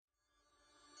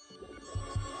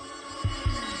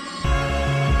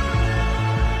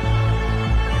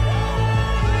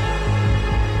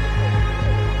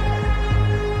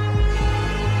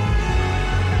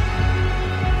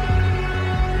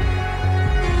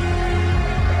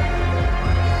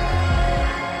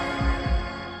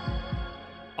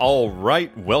All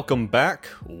right, welcome back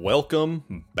to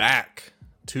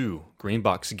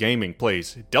Greenbox Gaming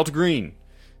Plays Delta Green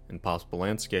and Possible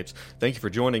Landscapes. Thank you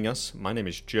for joining us. My name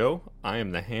is Joe. I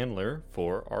am the handler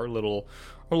for our little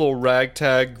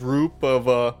ragtag group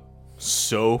of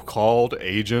so-called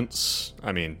agents.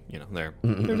 I mean, you know, they're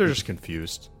just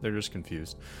confused.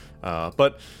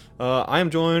 But I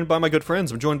am joined by my good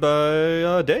friends. I'm joined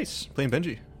by Dace playing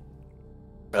Benji.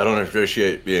 I don't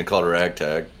appreciate being called a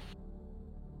ragtag.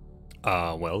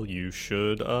 Well, you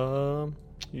should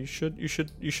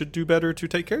do better to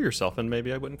take care of yourself, and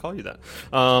maybe I wouldn't call you that.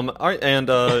 All right, and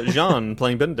Jean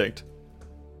playing Benedict.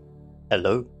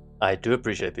 Hello. I do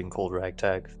appreciate being called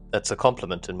ragtag. That's a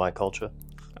compliment in my culture.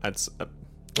 That's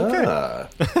okay.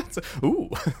 Ooh,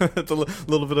 that's a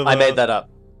little bit of. I made that up.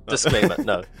 Disclaimer.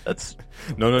 No, that's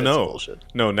no. bullshit.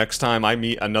 No, next time I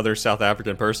meet another South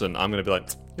African person, I'm gonna be like,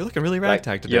 "You're looking really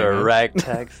ragtag today." You're man. a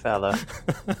ragtag fella.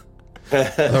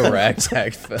 A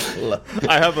ragtag fella.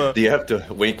 Do you have to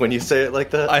wink when you say it like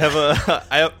that? I have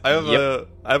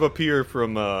a peer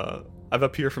from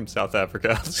South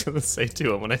Africa. I was gonna say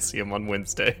to him when I see him on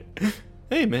Wednesday,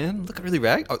 "Hey man, looking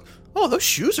really Oh, those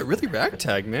shoes are really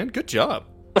ragtag, man. Good job."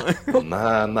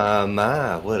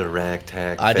 my, what a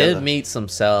ragtag fella. I did meet some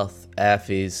South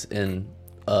Affies in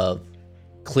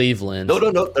Cleveland.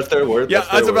 No, that's their word. Yeah,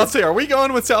 I was about to say, are we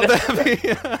going with South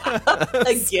Affie?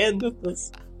 Again with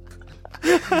this.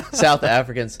 South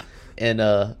Africans in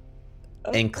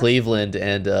Cleveland,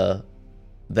 and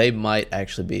they might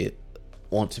actually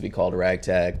want to be called a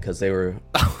ragtag because they were.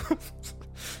 I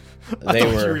thought you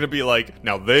were gonna be like,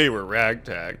 now they were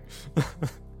ragtag.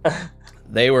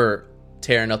 They were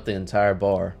tearing up the entire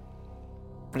bar.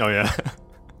 Oh yeah,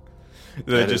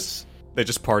 they just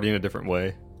party in a different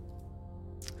way.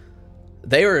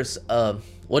 They were.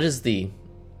 What is the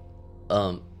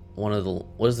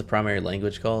what is the primary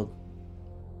language called?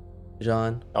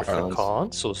 John?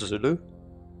 Afrikaans or Zulu?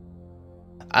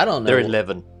 I don't know. They're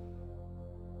 11.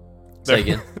 Say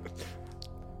again.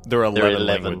 There are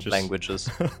 11 languages.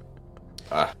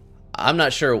 I'm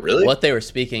not sure what they were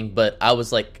speaking, but I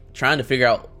was like trying to figure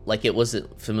out like it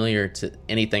wasn't familiar to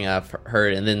anything I've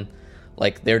heard, and then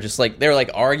like they were like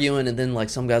arguing, and then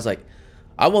like some guy's like,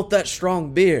 "I want that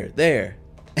strong beer there."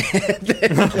 And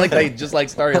then, like they just like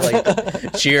started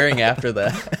like cheering after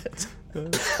that.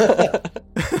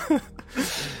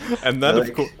 and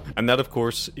that of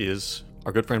course is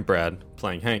our good friend Brad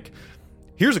playing Hank.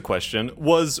 Here's a question: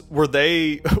 were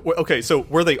they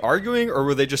arguing, or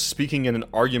were they just speaking in an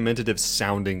argumentative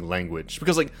sounding language?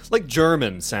 Because like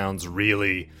German sounds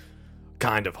really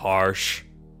kind of harsh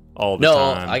all the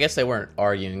time. No, I guess they weren't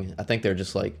arguing. I think they're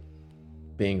just like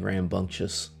being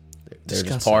rambunctious. They're just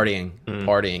Disgusting.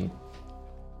 partying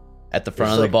at the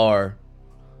front of the bar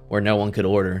where no one could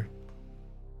order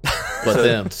but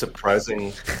them. A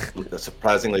surprisingly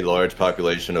large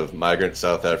population of migrant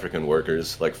South African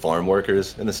workers, like farm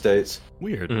workers in the States.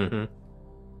 Weird. Mm-hmm.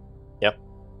 Yep.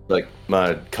 Like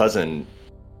my cousin,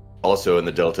 also in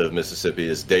the Delta of Mississippi,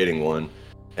 is dating one,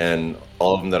 and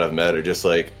all of them that I've met are just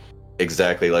like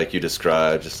exactly like you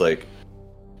described, just like.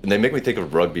 And they make me think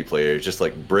of rugby players, just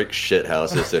like brick shit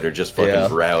houses that are just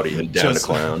fucking rowdy and down to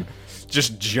clown.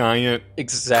 Just giant,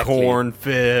 exactly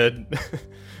corn-fed.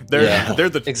 They're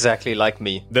the exactly like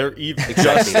me. They're even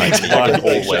Exactly like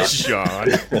me. always, Sean.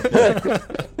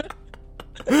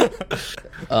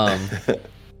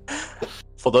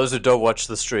 For those who don't watch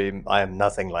the stream, I am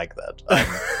nothing like that.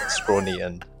 I'm scrawny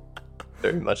and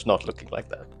very much not looking like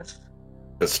that.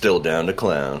 But still down to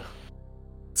clown.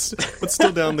 But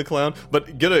still down the clown.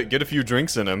 But get a few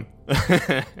drinks in him,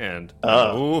 and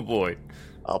oh boy,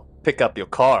 I'll pick up your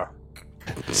car.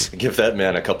 Give that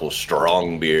man a couple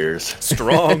strong beers.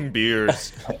 Strong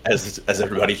beers. as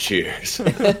everybody cheers.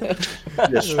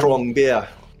 Yeah, strong beer.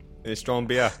 A strong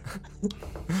beer.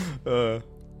 Well,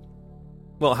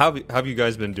 how have you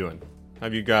guys been doing? Are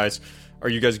you guys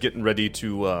getting ready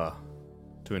to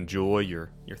enjoy your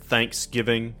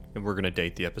Thanksgiving? And we're gonna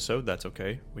date the episode. That's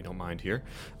okay. We don't mind here.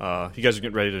 You guys are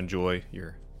getting ready to enjoy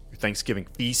your Thanksgiving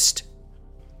feast.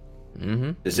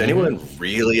 Mm-hmm. Does anyone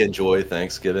really enjoy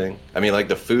Thanksgiving? I mean, like,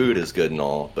 the food is good and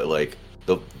all, but like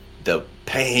the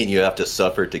pain you have to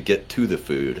suffer to get to the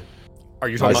food. Are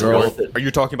you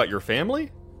talking about your family?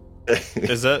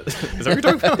 Is that what you're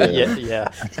talking about?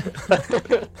 Yeah.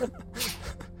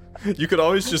 You could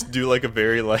always just do like a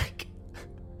very like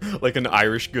an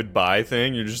Irish goodbye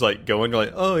thing. You're just like going, you're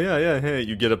like, oh yeah, hey,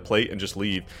 you get a plate and just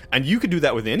leave. And you could do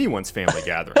that with anyone's family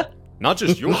gathering, not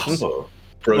just yours.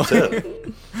 Pro tip.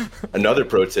 Another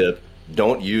pro tip: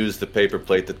 don't use the paper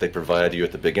plate that they provide you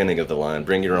at the beginning of the line.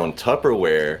 Bring your own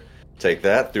Tupperware take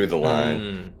that through the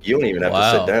line. You don't even have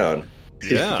to sit down.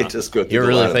 Yeah. You can just go through You're the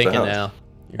really line thinking of bounds.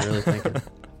 now. You're really thinking.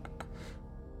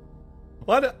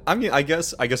 What? I mean, I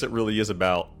guess it really is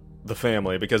about the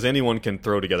family, because anyone can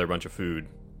throw together a bunch of food,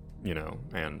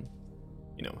 and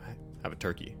have a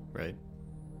turkey, right?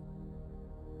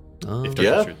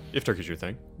 If turkey's your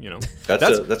thing,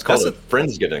 That's called a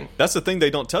Friendsgiving. That's the thing they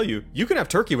don't tell you. You can have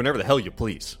turkey whenever the hell you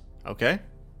please. Okay.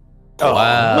 Oh,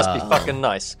 Wow. must be fucking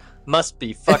nice. Must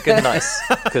be fucking nice,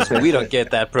 because we don't get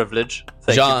that privilege.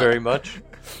 Thank John. you very much.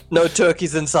 No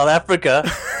turkeys in South Africa.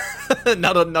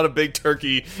 not a big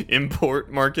turkey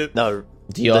import market. No.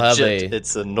 Do y'all have legit,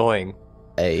 It's annoying.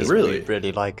 Really? We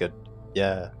really like it.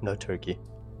 Yeah, no turkey.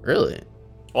 Really?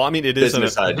 Well, I mean, it is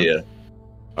Business idea.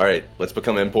 All right, let's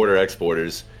become importer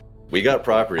exporters. We got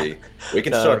property. We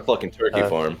can start a fucking turkey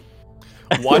farm.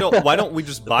 Why don't we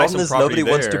just buy some property nobody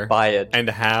wants to buy it. and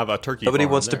have a turkey? Nobody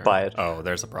farm wants to there? buy it. Oh,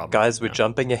 there's a problem. Guys, we're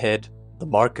jumping ahead. The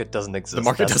market doesn't exist. The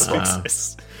market That's doesn't the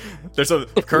exist.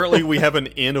 Currently we have an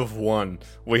N of one.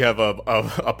 We have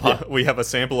we have a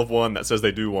sample of one that says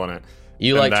they do want it.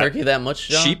 You And like turkey that much,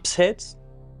 John? Sheep's heads?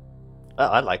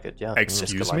 I like it, yeah.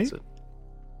 Excuse Jessica me? likes it.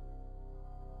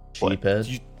 Sheep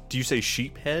head? Do you say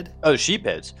sheep head? Oh, sheep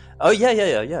heads. Oh, yeah.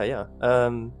 Yeah.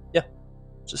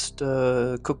 Just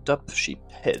cooked up sheep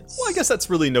heads. Well, I guess that's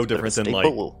really no Bit of a different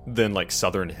staple. than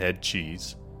southern head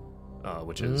cheese,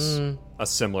 which is a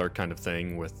similar kind of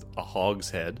thing with a hog's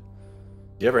head.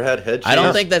 You ever had head cheese? I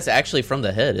don't think that's actually from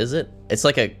the head, is it? It's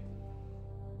like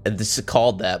this is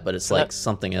called that, but it's like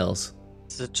something else.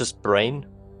 Is it just brain?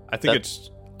 I think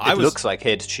It looks like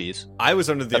head cheese. I was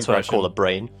under the That's what I impression call a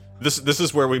brain. This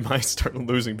is where we might start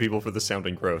losing people for this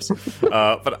sounding gross.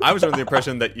 But I was under the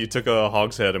impression that you took a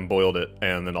hog's head and boiled it,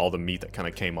 and then all the meat that kind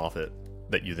of came off it,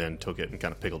 that you then took it and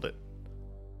kind of pickled it.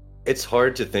 It's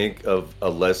hard to think of a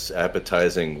less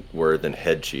appetizing word than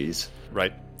head cheese.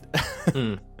 Right.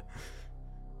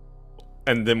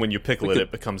 And then when you pickle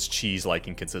it becomes cheese-like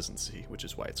in consistency, which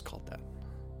is why it's called that.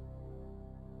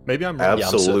 Maybe I'm wrong.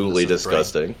 Absolutely this is brain.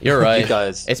 disgusting. You're right. You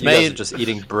guys are just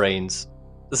eating brains.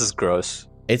 This is gross.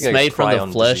 It's You're gonna made from cry the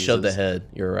on flesh of the diseases. head.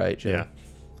 You're right, Jay. Yeah.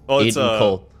 Well, it's Eaten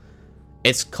cold.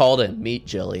 It's called a meat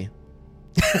jelly.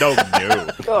 No.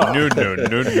 Oh. No.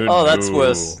 Oh, that's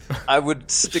worse. I would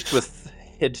stick with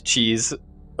head cheese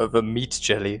over meat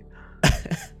jelly.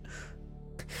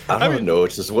 I don't know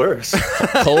which is worse.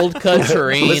 Cold cut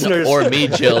terrine Listeners- or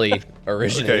meat jelly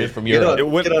originated from Get Europe.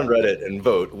 on, get on Reddit and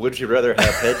vote. Would you rather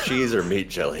have head cheese or meat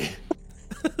jelly?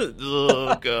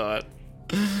 Oh god.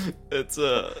 It's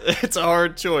a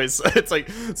hard choice. It's like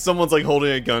someone's like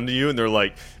holding a gun to you and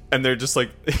they're just like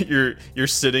you're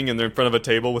sitting and they're in front of a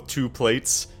table with two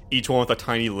plates, each one with a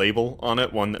tiny label on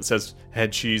it, one that says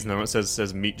head cheese and the one that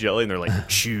says meat jelly, and they're like,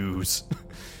 choose.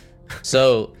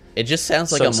 So it just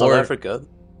sounds like a South more Africa.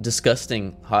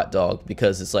 disgusting hot dog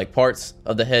because it's like parts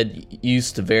of the head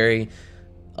used to vary,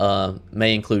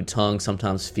 may include tongue,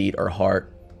 sometimes feet or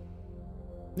heart,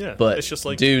 Yeah, but it's just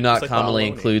like do not it's like commonly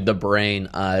bologna. include the brain,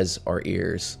 eyes, or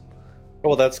ears.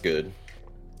 Well, that's good.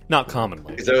 Not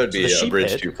commonly. Because that would be the a sheep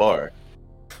bridge head- too far.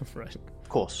 Right. Of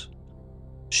course.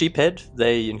 Sheephead,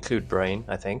 they include brain,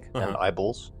 I think, and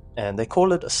eyeballs. And they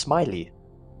call it a smiley.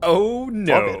 Oh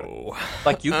no.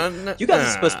 Like, you guys are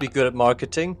supposed to be good at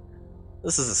marketing.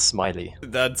 This is a smiley.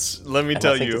 That's let me And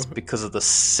tell I think you. it's because of the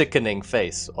sickening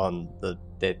face on the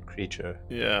dead creature.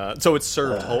 Yeah. So it's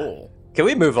served whole. Can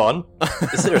we move on?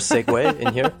 Is there a segue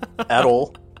in here at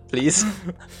all? Please?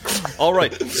 All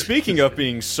right. Speaking of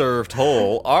being served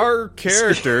whole, our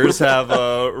characters have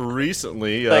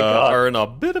recently Thank God. are in a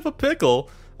bit of a pickle,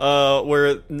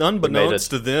 where unbeknownst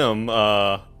to them,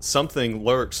 something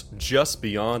lurks just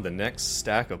beyond the next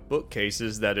stack of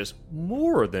bookcases that is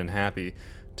more than happy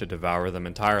to devour them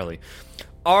entirely.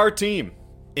 Our team,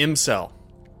 Imcel,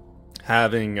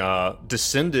 having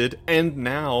descended and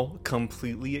now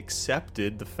completely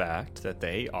accepted the fact that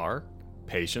they are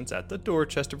patients at the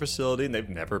Dorchester facility and they've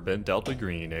never been Delta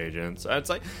Green agents. It's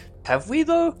like, Have we,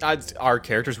 though? our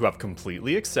characters who have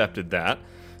completely accepted that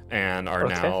and are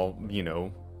Okay. now,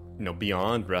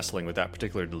 beyond wrestling with that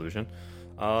particular delusion,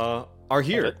 are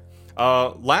here.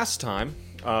 Last time,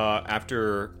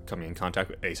 after coming in contact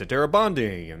with Asa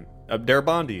Darabandi,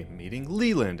 meeting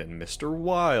Leland and Mr.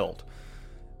 Wild,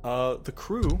 the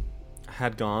crew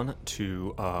had gone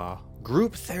to a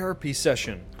group therapy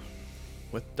session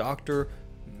with Dr.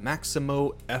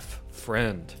 Maximo F.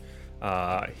 Friend.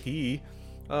 He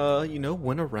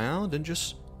went around and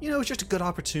just, it was just a good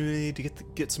opportunity to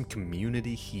get some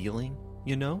community healing,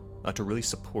 to really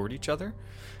support each other.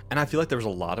 And I feel like there was a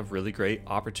lot of really great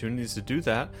opportunities to do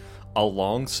that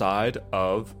alongside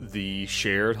of the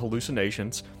shared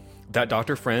hallucinations that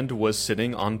Dr. Friend was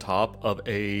sitting on top of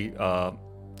a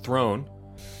throne,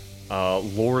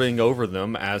 lording over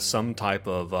them as some type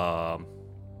of,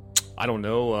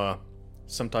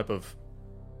 some type of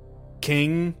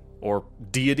king or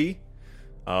deity,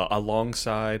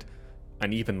 alongside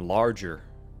an even larger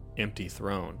empty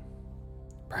throne.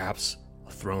 Perhaps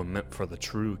a throne meant for the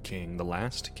true king, the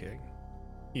last king,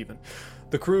 even.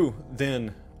 The crew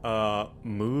then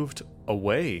moved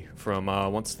away from,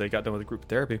 once they got done with the group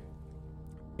therapy,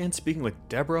 and speaking with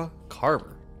Deborah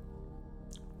Carver.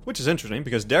 Which is interesting,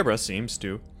 because Deborah seems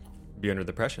to be under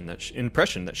the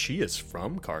impression that she is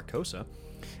from Carcosa,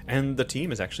 and the team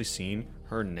has actually seen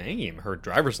her name, her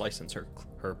driver's license,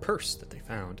 her purse that they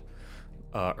found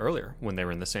earlier when they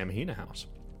were in the Samahina house.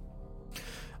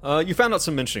 You found out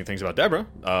some interesting things about Deborah,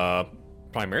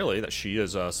 primarily that she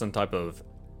is some type of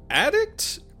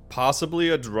addict, possibly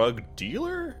a drug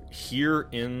dealer here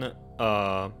in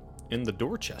the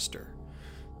Dorchester.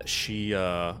 She,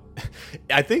 I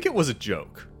think it was a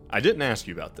joke. I didn't ask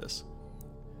you about this,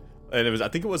 and I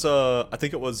think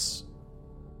it was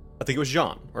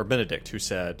Jean or Benedict who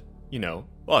said,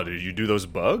 "Oh, did you do those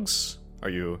bugs?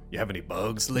 You have any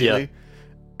bugs lately?" Yeah.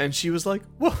 And she was like,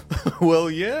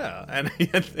 well, yeah. And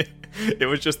it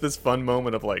was just this fun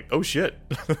moment of like, oh shit,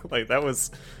 like that was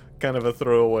kind of a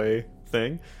throwaway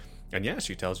thing. And yeah,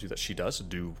 she tells you that she does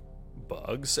do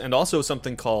bugs, and also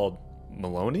something called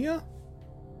Melonia? ?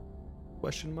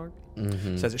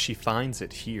 Mm-hmm. Says that she finds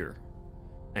it here,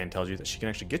 and tells you that she can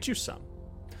actually get you some.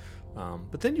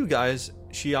 But then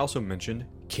she also mentioned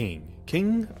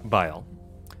King Bile.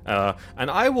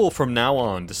 And I will from now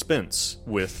on dispense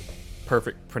with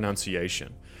perfect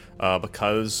pronunciation,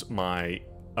 because my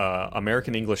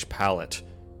American English palate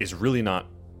is really not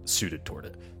suited toward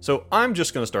it. So I'm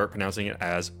just going to start pronouncing it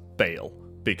as Bale,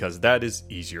 because that is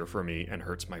easier for me and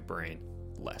hurts my brain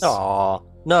less. Aw,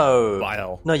 no.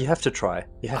 Bile. No, you have to try.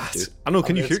 You have to. I don't know,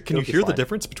 can you hear the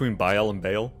difference between Bile and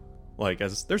Bale? Like,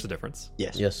 there's a difference.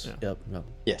 Yes. Yeah. Yep.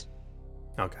 Yes.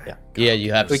 Okay. Yeah,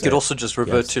 you have to. We could also just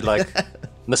revert to, like,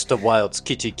 Mr. Wilde's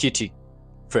kitty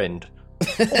friend.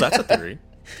 Well, that's a theory.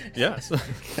 Yes.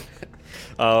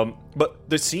 But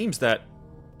it seems that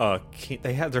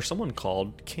there's someone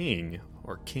called King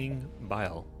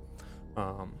Bile.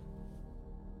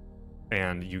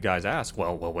 And you guys ask,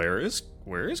 well, where is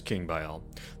King Bile?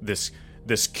 This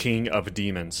king of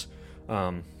demons.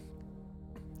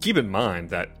 Keep in mind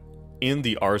that in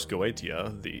the Ars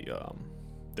Goetia,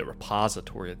 the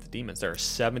repository of the demons, there are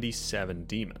 77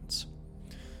 demons,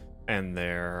 and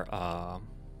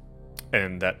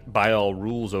and that Bile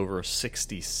rules over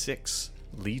 66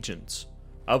 legions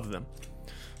of them,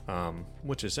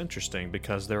 which is interesting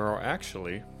because there are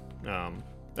actually, and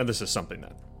this is something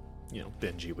that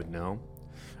Benji would know.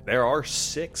 There are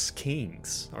 6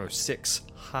 kings, or 6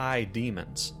 high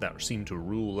demons that seem to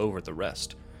rule over the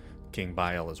rest. King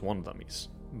Bile is one of them. He's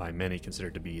by many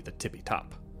considered to be the tippy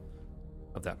top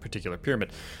of that particular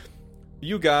pyramid.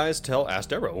 You guys ask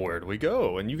Deborah, where do we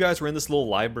go? And you guys were in this little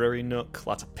library nook,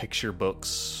 lots of picture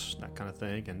books, that kind of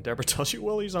thing. And Deborah tells you,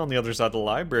 well, he's on the other side of the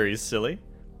library, silly.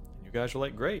 And you guys are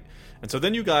like, great. And so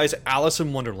then you guys, Alice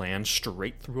in Wonderland,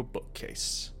 straight through a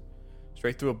bookcase,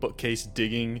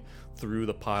 digging through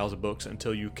the piles of books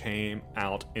until you came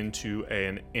out into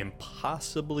an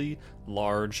impossibly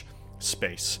large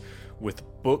space with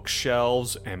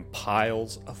bookshelves and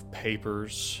piles of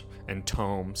papers and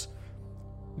tomes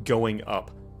going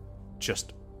up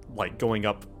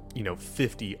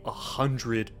 50,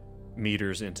 100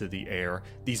 meters into the air.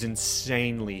 These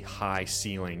insanely high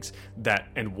ceilings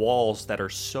and walls that are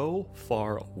so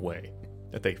far away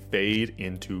that they fade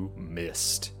into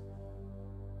mist.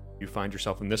 You find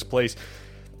yourself in this place,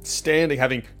 standing,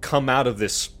 having come out of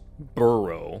this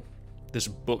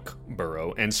book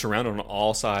burrow, and surrounded on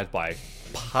all sides by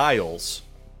piles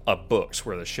of books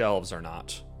where the shelves are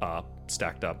not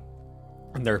stacked up.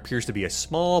 And there appears to be a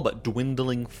small but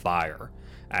dwindling fire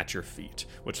at your feet,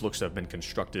 which looks to have been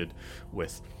constructed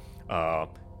with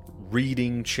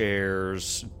reading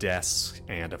chairs, desks,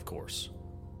 and, of course,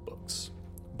 books.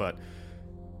 But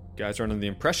you guys are under the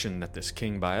impression that this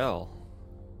King Bile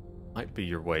might be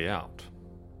your way out.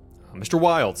 Mr.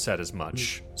 Wilde said as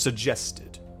much,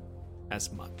 suggested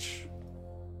as much.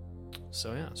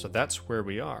 So that's where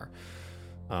we are.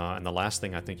 And the last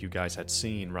thing I think you guys had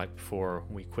seen right before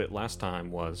we quit last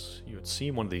time was you had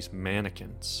seen one of these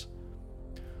mannequins,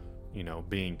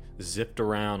 being zipped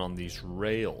around on these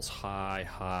rails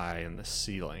high in the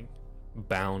ceiling,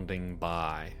 bounding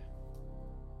by,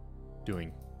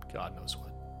 doing God knows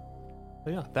what.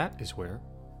 But yeah, that is where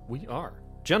we are.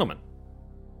 Gentlemen,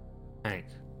 Hank,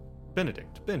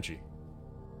 Benedict, Benji,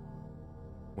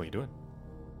 What are you doing?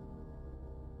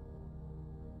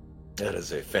 That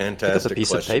is a Pick up fantastic a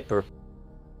piece question. of paper.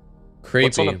 Creepy.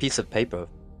 What's on a piece of paper?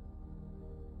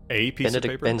 A piece Benedict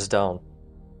of paper? bends down.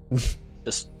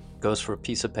 Just goes for a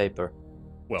piece of paper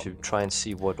Well, to try and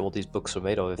see what all these books are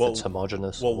made of, if Well- it's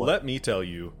homogeneous. well, or what. let me tell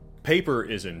you, paper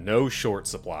is in no short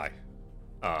supply.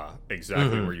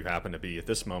 Exactly Mhm. where you happen to be at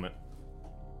this moment.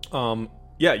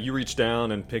 Yeah, you reach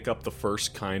down and pick up the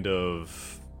first kind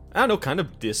of, I don't know, kind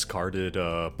of discarded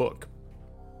book.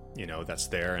 You know, that's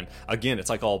there. And again, it's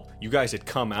like all, you guys had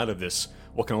come out of this,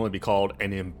 what can only be called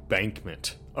an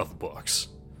embankment of books,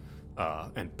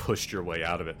 and pushed your way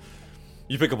out of it.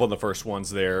 You pick up one of the first ones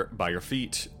there by your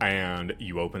feet, and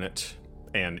you open it,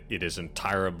 and it is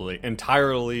entirely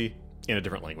in a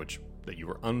different language that you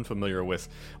were unfamiliar with.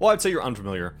 Well, I'd say you're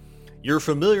unfamiliar. You're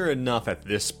familiar enough at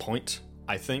this point,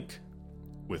 I think,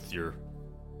 with your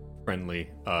friendly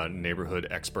neighborhood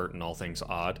expert in all things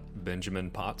odd, Benjamin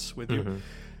Potts, with you.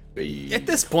 At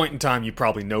this point in time, you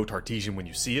probably know Tartesian when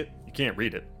you see it. You can't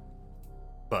read it,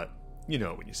 but you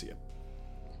know it when you see it.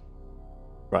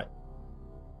 Right.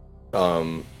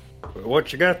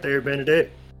 What you got there,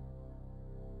 Benedict?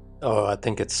 Oh, I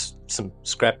think it's some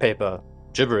scrap paper.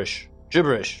 Gibberish.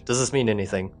 Gibberish. Does this mean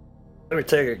anything? Let me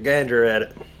take a gander at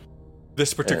it.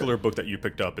 This particular book that you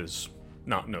picked up is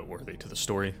not noteworthy to the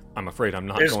story. I'm afraid I'm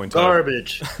not It's going to.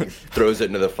 garbage. Throws it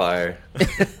into the fire.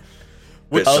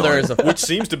 Which, Bits there on is it. a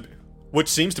which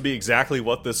seems to be exactly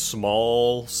what this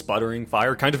small sputtering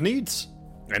fire kind of needs,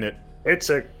 and it. It's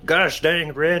a gosh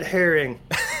dang red herring.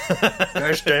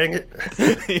 Gosh dang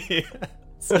it.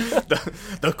 Yes.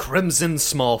 The Crimson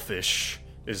Smallfish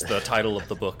is the title of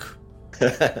the book.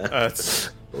 It's-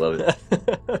 Love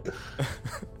it.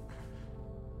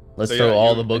 Let's So, throw yeah, all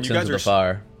you- the and books you guys into the are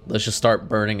fire. Let's just start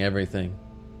burning everything.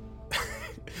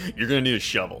 You're gonna need a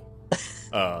shovel.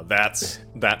 That's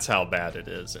how bad it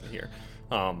is in here.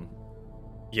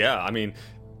 Yeah, I mean,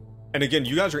 and again,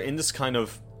 you guys are in this kind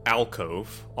of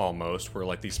alcove almost, where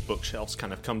like these bookshelves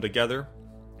kind of come together,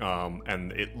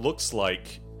 and it looks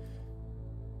like,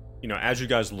 you know, as you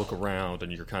guys look around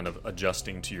and you're kind of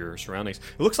adjusting to your surroundings,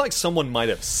 it looks like someone might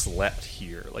have slept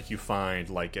here. Like you find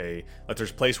like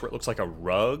there's a place where it looks like a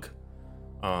rug,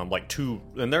 like two,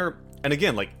 and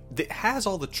again, like it has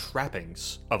all the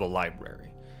trappings of a library.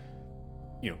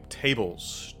 You know,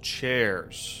 tables,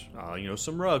 chairs, you know,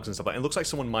 some rugs and stuff like that. It looks like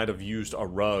someone might have used a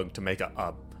rug to make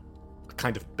a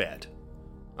kind of bed.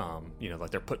 You know, like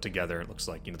they're put together. It looks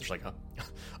like, you know, there's like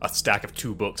a stack of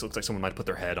two books. It looks like someone might have put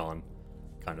their head on,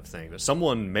 kind of thing. That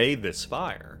someone made this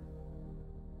fire,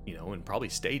 you know, and probably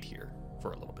stayed here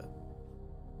for a little bit.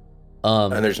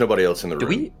 And there's nobody else in the Do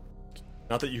room. we?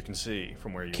 Not that you can see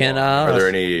from where you Can are. Are there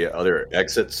any other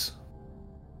exits?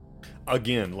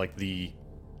 Again, like the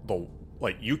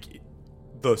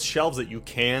shelves that you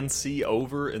can see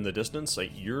over in the distance,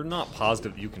 like you're not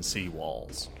positive you can see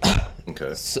walls.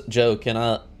 Okay. Joe, can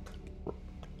I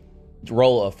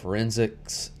roll a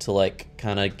forensics to like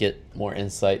kind of get more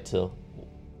insight to,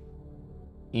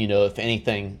 you know, if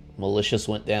anything malicious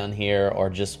went down here, or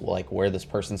just like where this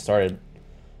person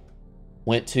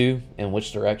went to in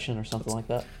which direction or something like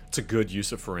that? It's a good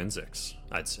use of forensics,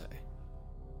 I'd say.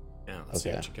 Yeah, let's see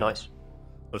Okay. what you get. Nice.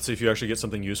 Let's see if you actually get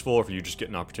something useful, or if you just get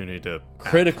an opportunity to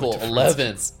Critical add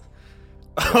 11.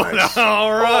 All right.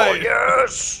 Oh,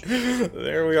 yes!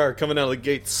 There we are, coming out of the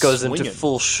gates. Goes swinging. into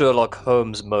full Sherlock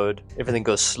Holmes mode. Everything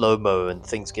goes slow-mo and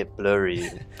things get blurry.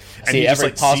 And See he just, every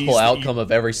like, possible sees the outcome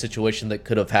of every situation that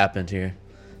could have happened here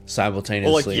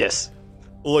simultaneously. Yes.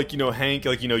 Like, you know, Hank,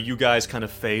 like, you know, you guys kind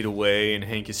of fade away, and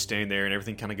Hank is staying there, and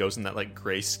everything kind of goes in that, like,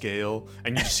 grayscale,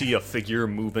 and you see a figure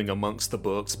moving amongst the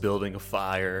books, building a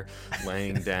fire,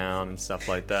 laying down, and stuff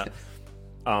like that.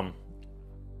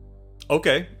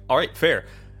 Okay, alright, fair.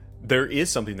 There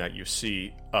is something that you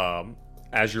see,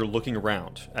 as you're looking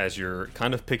around, as you're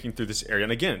kind of picking through this area,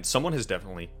 and again, someone has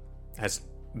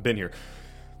been here.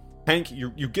 Hank, you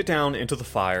get down into the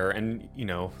fire, and, you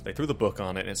know, they threw the book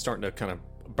on it, and it's starting to kind of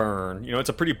burn. You know, it's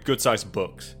a pretty good-sized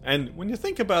book. And when you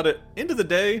think about it, end of the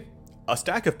day, a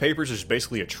stack of papers is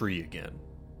basically a tree again.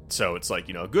 So it's like,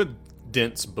 you know, a good,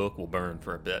 dense book will burn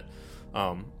for a bit.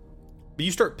 But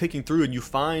you start picking through, and you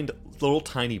find little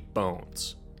tiny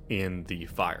bones in the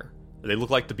fire. They look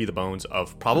like to be the bones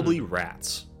of probably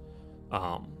rats.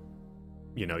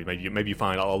 You know, maybe you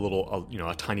find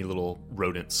a tiny little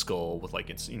rodent skull with, like,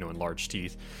 its, you know, enlarged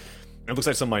teeth. It looks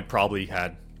like somebody probably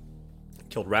had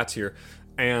killed rats here.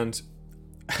 And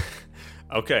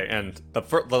okay, and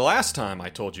the last time I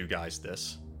told you guys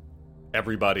this,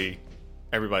 everybody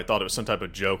thought it was some type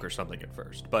of joke or something at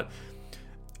first. But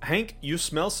Hank, you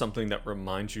smell something that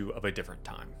reminds you of a different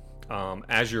time.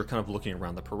 as you're kind of looking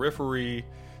around the periphery,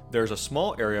 there's a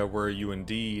small area where you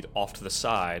indeed, off to the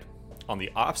side, on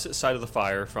the opposite side of the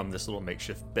fire from this little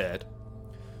makeshift bed,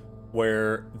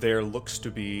 where there looks to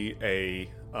be a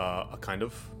kind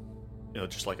of,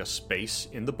 just like a space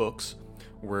in the books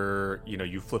where,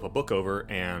 you flip a book over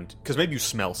and, because maybe you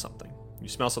smell something. You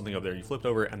smell something over there, you flip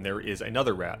over, and there is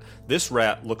another rat. This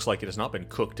rat looks like it has not been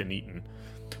cooked and eaten,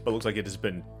 but looks like it has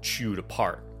been chewed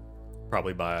apart,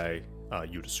 probably by,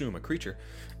 you'd assume, a creature.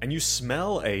 And you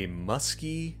smell a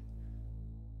musky,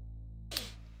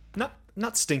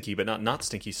 not stinky, but not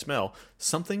stinky smell,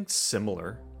 something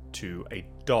similar to a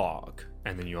dog.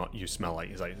 And then you smell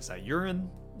like, is that urine?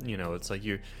 It's like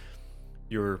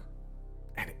you're,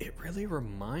 and it really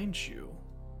reminds you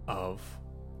of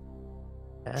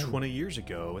 20 years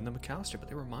ago in the McAllister, but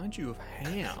they remind you of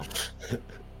Ham.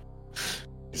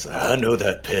 He's like, I know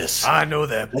that piss. I know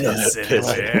that piss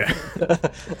anywhere.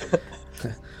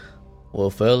 Well,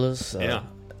 fellas,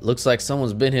 looks like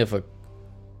someone's been here for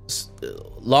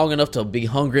long enough to be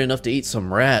hungry enough to eat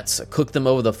some rats. Cook them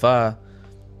over the fire.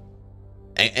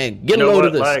 And get a load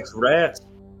of this. Likes rats?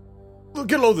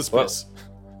 Get a load of this piss.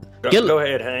 Go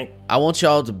ahead, Hank. I want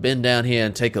y'all to bend down here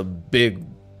and take a big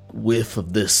whiff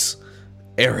of this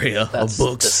area That's of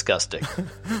books. Disgusting.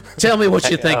 Tell me what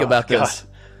you think about this.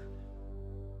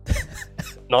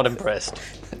 Not impressed.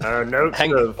 Notes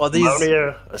Hank, of are these-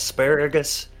 ammonia,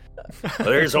 asparagus.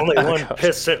 There's only one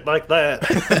piss sit like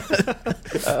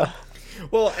that.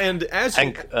 Well, and as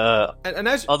Hank, and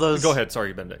as are those- go ahead.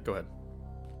 Sorry, Bendit. Go ahead.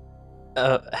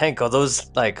 Hank, are those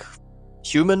like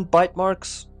human bite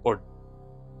marks or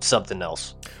something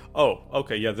else? Oh,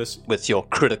 okay. Yeah, this With your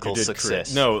critical you did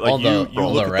success. No, like On you the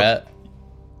look at rat.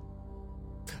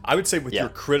 I would say with Yeah. your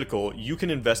critical, you can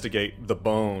investigate the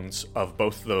bones of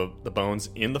both the bones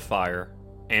in the fire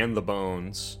and the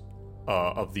bones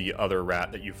of the other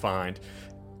rat that you find.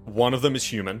 One of them is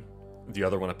human. The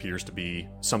other one appears to be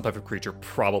some type of creature,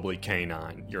 probably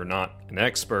canine. You're not an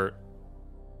expert,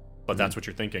 but that's what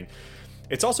you're thinking.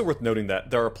 It's also worth noting that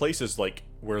there are places like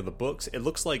where the books, it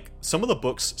looks like some of the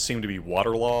books seem to be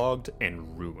waterlogged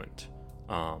and ruined.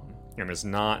 And it's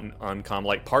not an uncommon,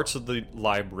 like parts of the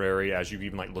library, as you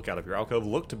even like look out of your alcove,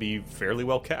 look to be fairly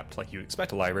well kept, like you'd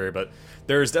expect a library, but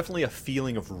there is definitely a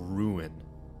feeling of ruin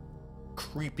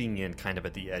creeping in kind of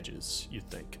at the edges, you'd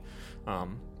think.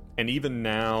 And even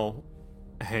now,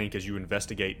 Hank, as you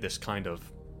investigate this kind of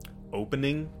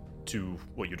opening to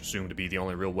what you'd assume to be the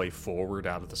only real way forward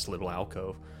out of this little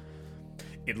alcove,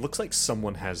 it looks like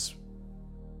someone has...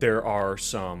 There are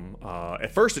some...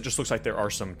 at first, it just looks like there are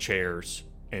some chairs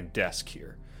and desk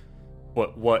here.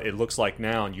 But what it looks like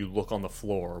now, and you look on the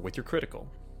floor with your critical,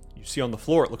 you see on the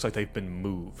floor, it looks like they've been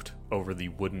moved over the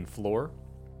wooden floor.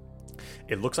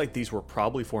 It looks like these were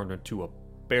probably formed into a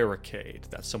barricade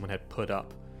that someone had put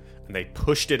up, and they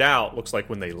pushed it out, looks like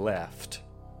when they left.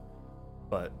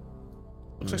 But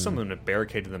looks like someone had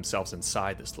barricaded themselves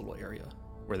inside this little area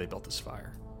where they built this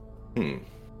fire.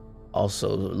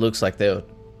 Also, it looks like they were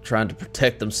trying to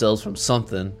protect themselves from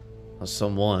something or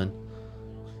someone.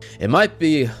 It might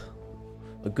be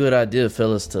a good idea,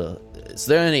 fellas, does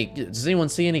anyone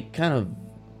see any kind of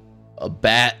a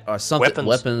bat or something,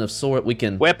 weapon of sort?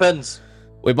 Weapons!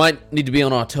 We might need to be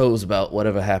on our toes about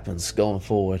whatever happens going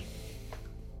forward.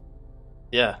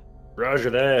 Yeah. Roger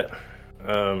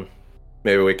that.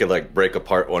 Maybe we could like break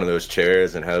apart one of those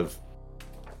chairs and have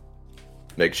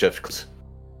makeshift.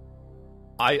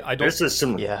 I don't... This is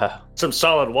some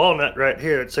solid walnut right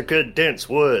here. It's a good dense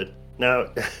wood. Now,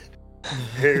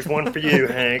 here's one for you,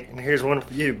 Hank, and here's one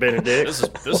for you, Benedict.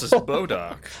 This is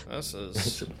Bodoc. This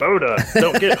is Bodoc.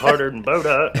 Don't get harder than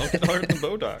Bodoc. Don't get harder than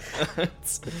Bodoc.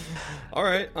 All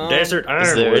right. Desert ironwood.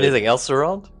 Is there anything else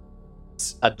around?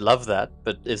 I'd love that,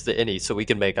 but is there any? So we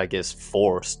can make, I guess,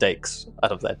 4 stakes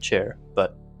out of that chair.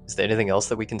 But is there anything else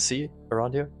that we can see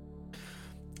around here?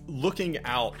 Looking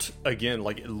out again,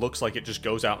 like it looks like it just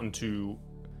goes out into.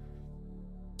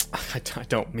 I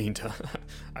don't mean to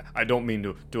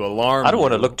alarm. I don't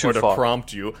want to look too or to far.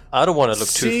 prompt you. I don't want to look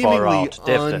too far out.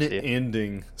 Seemingly Definitely.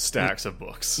 unending stacks of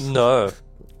books. No,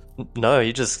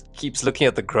 he just keeps looking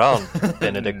at the ground.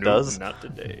 Benedict No, does. Not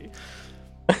today.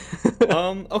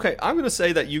 Okay, I'm gonna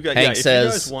say that you guys. Hank if says-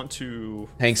 you guys want to.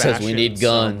 Hank says we fashion need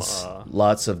guns, some,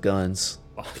 lots of guns,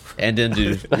 and then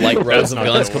do like rows of not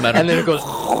guns gonna come out. And then it goes.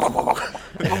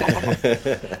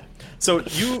 So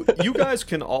you guys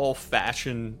can all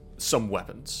fashion some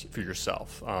weapons for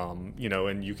yourself, and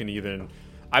you can even.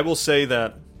 I will say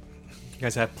that you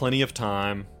guys have plenty of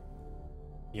time.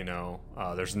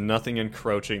 There's nothing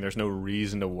encroaching. There's no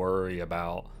reason to worry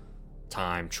about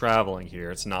time traveling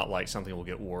here. It's not like something will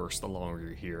get worse the longer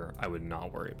you're here. I would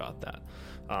not worry about that.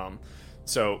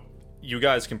 So you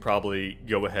guys can probably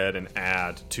go ahead and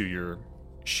add to your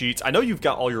sheets. I know you've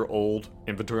got all your old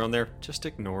inventory on there. Just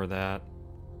ignore that.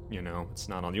 You know, it's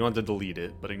not on. You don't have to delete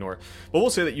it, but ignore it. But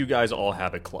we'll say that you guys all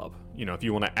have a club. You know, if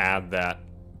you want to add that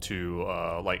to,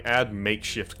 add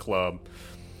makeshift club.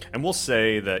 And we'll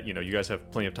say that, you know, you guys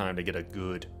have plenty of time to get a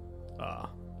good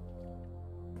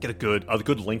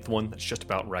length one that's just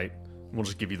about right. We'll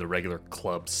just give you the regular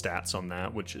club stats on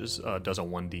that, which is does a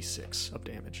 1d6 of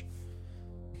damage.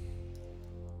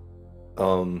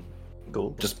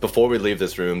 Cool. Just before we leave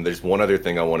this room, there's one other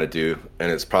thing I want to do,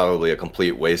 and it's probably a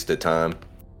complete waste of time.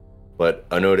 But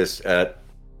I noticed at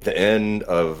the end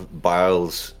of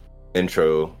Biles'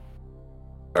 intro,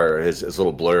 or his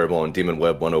little blurb on Demon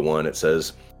Web 101, it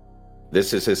says,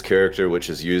 "This is his character which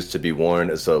is used to be warned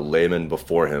as a layman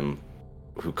before him,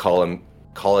 who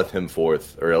calleth him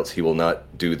forth, or else he will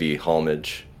not do the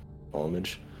homage."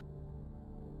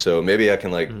 So maybe I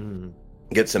can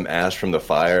get some ash from the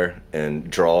fire and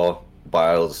draw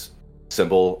Biles'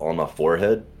 symbol on my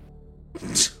forehead.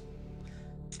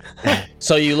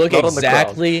 So you look Not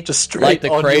exactly just like the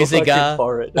crazy guy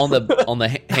on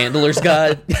the handler's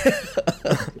guide.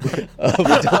 And I'll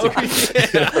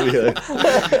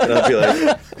be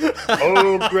like,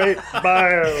 "Oh, great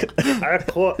Biles, I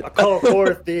call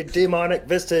forth the demonic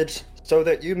visage, so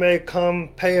that you may come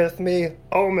payeth me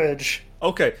homage."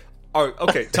 Okay. All right,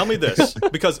 okay, tell me this.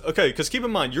 Because keep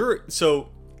in mind,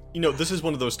 this is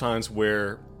one of those times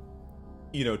where,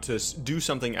 you know, to do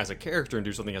something as a character and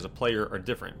do something as a player are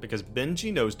different. Because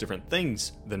Benji knows different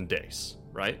things than Dace,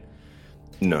 right?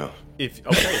 No.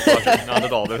 Roger, not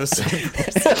at all. They're the same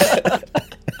person.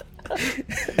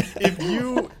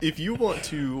 If you want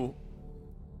to,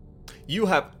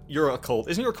 you're a cult.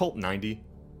 Isn't your cult 90?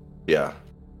 Yeah.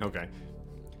 Okay.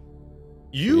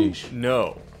 You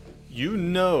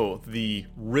know the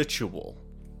ritual.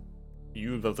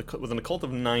 With an occult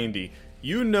of 90,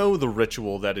 you know the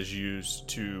ritual that is used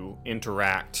to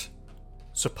interact,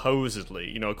 supposedly,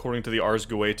 you know, according to the Ars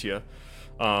Goetia,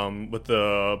 with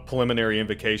the preliminary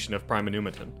invocation of Prima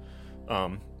Numiton,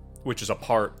 which is a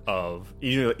part of,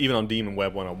 even on Demon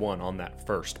Web 101, on that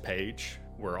first page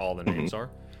where all the names are,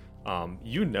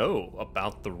 you know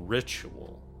about the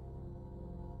ritual,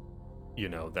 you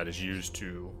know, that is used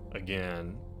to,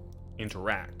 again,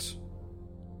 interact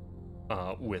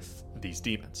with these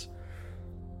demons.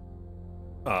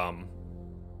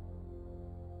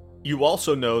 You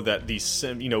also know that these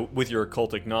with your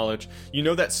occultic knowledge, you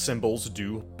know that symbols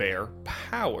do bear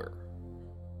power,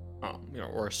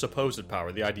 or a supposed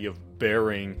power. The idea of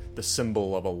bearing the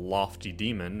symbol of a lofty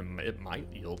demon, it might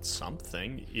yield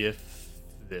something if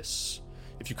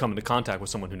you come into contact with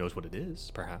someone who knows what it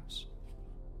is, perhaps.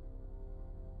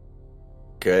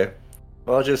 Okay.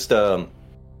 Well, I'll just I'll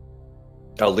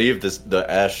leave the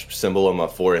ash symbol on my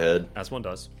forehead, as one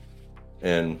does.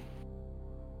 And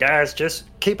guys, just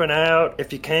keep an eye out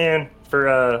if you can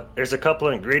for there's a couple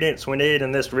of ingredients we need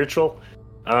in this ritual.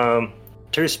 2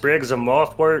 sprigs of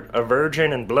mothwort, a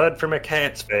virgin, and blood from a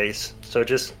cat's face. So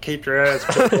just keep your eyes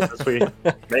peeled as we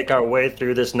make our way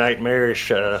through this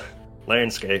nightmarish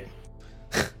landscape.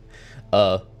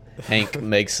 Hank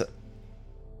makes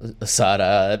a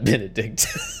side-eye Benedict.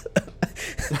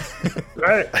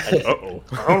 Right. Uh-oh.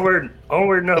 Onward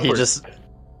and upward. He just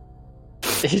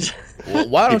Well,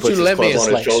 why don't you let me?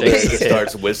 On his shoulder and just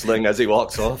starts whistling as he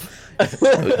walks off.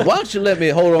 Why don't you let me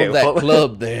hold on to that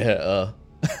club there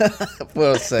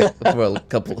for a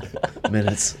couple of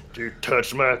minutes? You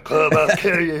touch my club, I'll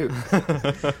kill you.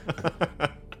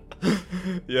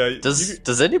 Yeah.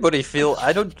 Does anybody feel?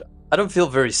 I don't feel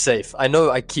very safe. I know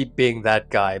I keep being that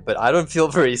guy, but I don't feel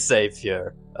very safe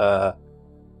here.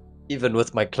 Even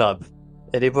with my club.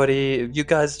 Anybody? You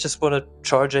guys just want to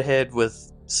charge ahead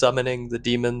with summoning the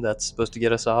demon that's supposed to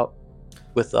get us out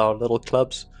with our little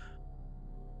clubs?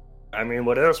 I mean,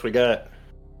 what else we got?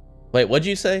 Wait, what'd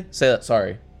you say? Say that.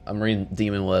 Sorry, I'm reading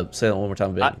Demon Web. Say that one more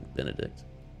time, Benedict.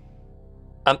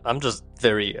 I'm just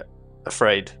very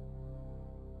afraid.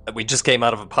 We just came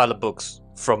out of a pile of books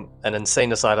from an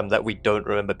insane asylum that we don't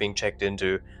remember being checked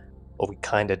into, or we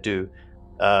kind of do.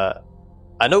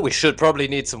 I know we should probably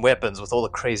need some weapons with all the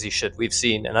crazy shit we've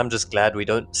seen, and I'm just glad we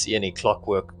don't see any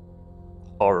clockwork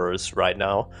horrors right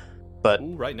now. But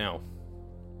Ooh, right now.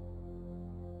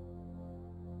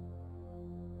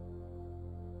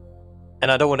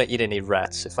 And I don't want to eat any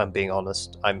rats, if I'm being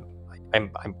honest. I'm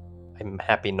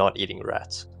happy not eating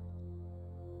rats.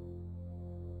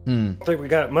 I don't think we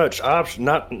got much option.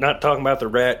 Not talking about the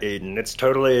rat eating. It's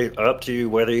totally up to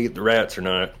you whether you eat the rats or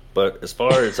not. But as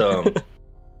far as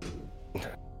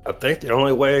I think the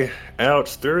only way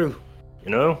out's through,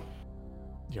 you know?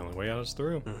 The only way out is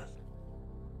through.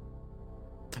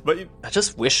 But I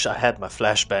just wish I had my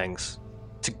flashbangs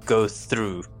to go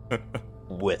through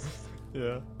with.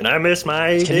 yeah. And I miss my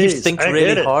ADs. Can you think I really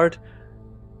get it. hard?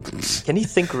 Can you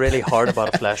think really hard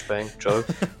about a flashbang, Joe?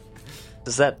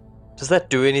 Does that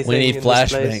do anything? We need in this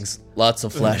place? flashbangs. Lots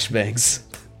of flashbangs.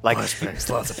 Like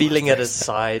Lots of feeling at flashbangs. his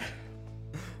side,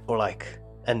 or like,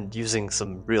 and using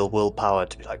some real willpower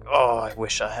to be like, oh, I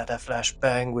wish I had a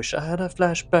flashbang. Wish I had a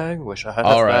flashbang. Wish I had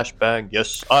All a right. flashbang.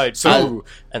 Yes, I do. So-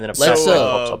 and then a let's,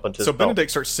 flashbang pops up onto his So belt. Benedict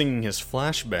starts singing his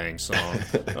flashbang song.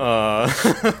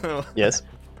 Yes.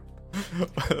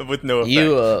 With no effect.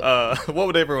 You, what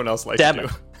would everyone else like Damn to do?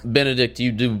 it. Benedict,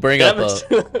 you do bring Damn up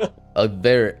it. a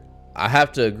very. I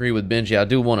have to agree with Benji. I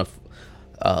do want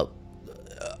to.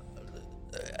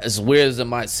 As weird as it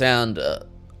might sound,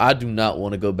 I do not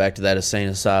want to go back to that insane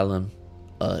asylum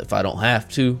if I don't have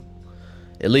to.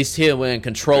 At least here we're in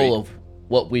control of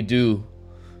what we do,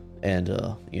 and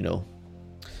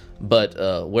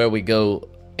But where we go,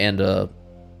 and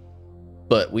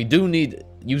but we do need.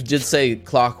 You did say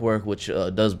clockwork, which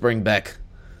does bring back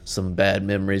some bad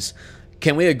memories.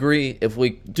 Can we agree if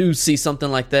we do see something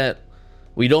like that,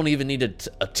 we don't even need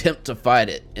to attempt to fight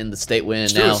it in the state we're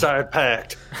in now? Suicide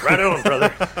pact. Right on,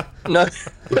 brother. No.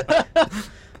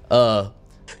 Uh,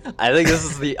 I think this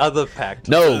is the other pact.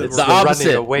 No, It's the running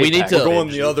opposite. away We need pact. to- We're going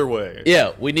the other way.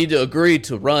 yeah, we need to agree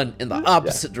to run in the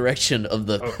opposite direction of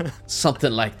the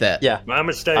something like that. Yeah. My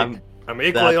mistake. I'm- I'm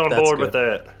equally on that's board good. with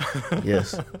that.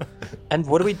 Yes. And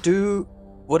what do we do?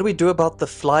 What do we do about the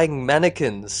flying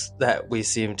mannequins that we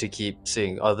seem to keep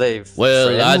seeing? Are they Well,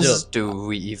 I friends? don't- Do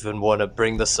we even want to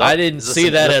bring this up? I didn't Is this see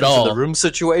an that at elephant in all. The room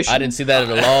situation. I didn't see that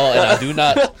at all, and I do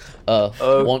not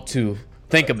want to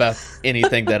think about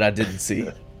anything that I didn't see.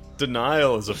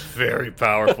 Denial is a very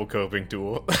powerful coping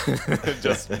tool.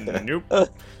 Just nope,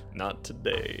 not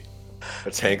today.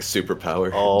 That's Hank's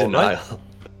superpower. Oh, Denial.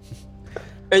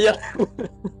 Yeah.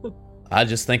 I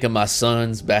just think of my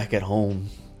sons back at home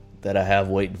that I have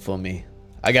waiting for me.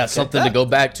 I got something to go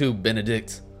back to,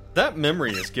 Benedict. That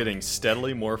memory is getting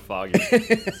steadily more foggy.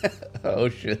 Oh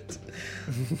shit.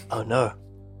 Oh no.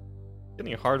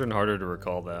 Getting harder and harder to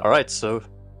recall that. All right, so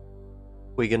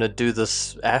we're gonna do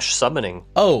this ash summoning.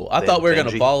 Oh, I thought we were gonna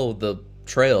Benji. follow the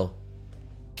trail.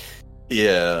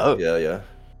 Yeah, Oh. yeah.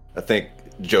 I think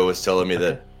Joe was telling me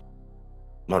that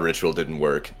my ritual didn't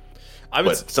work, I would,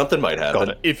 but something might happen. Got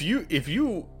it. if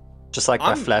you, Just like my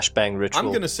I'm- flashbang ritual.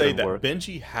 I'm gonna say didn't that work.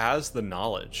 Benji has the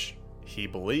knowledge he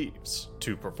believes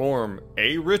to perform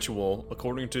a ritual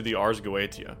according to the Ars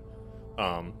Goetia,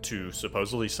 to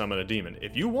supposedly summon a demon.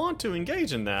 If you want to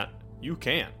engage in that, you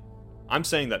can. I'm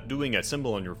saying that doing a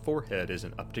symbol on your forehead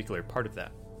isn't a particular part of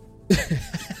that.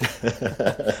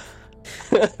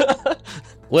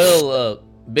 Well,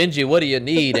 Benji, what do you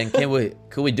need? And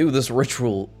could we do this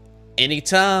ritual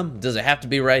anytime? Does it have to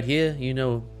be right here? You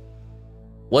know,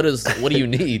 what do you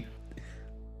need?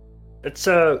 It's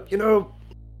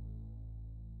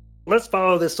let's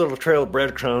follow this little trail of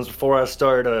breadcrumbs before I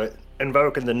start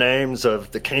invoking the names of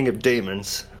the King of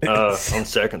Demons. On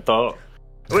second thought,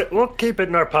 we'll keep it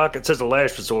in our pockets as a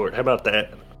last resort. How about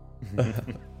that?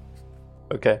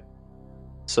 Okay.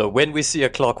 So when we see a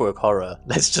clockwork horror,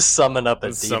 let's just summon up a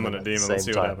Let's demon. summon a at the demon, same let's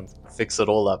see what time. happens. Fix it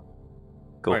all up.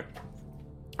 Cool. Alright.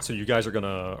 So you guys are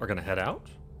gonna head out?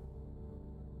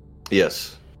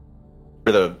 Yes.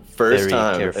 For the first Very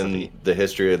time carefully. in the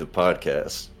history of the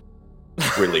podcast,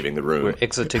 we're leaving the room. We're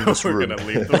exiting this We're room. gonna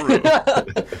leave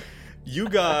the room. You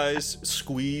guys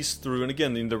squeeze through, and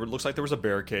again, there looks like there was a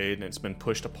barricade, and it's been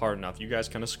pushed apart enough. You guys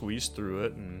kind of squeeze through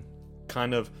it, and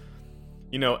kind of,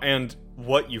 and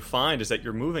what you find is that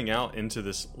you're moving out into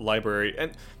this library,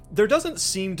 and there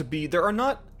are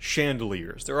not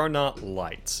chandeliers, there are not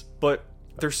lights, but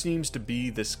there seems to be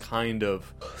this kind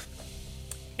of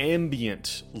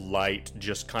ambient light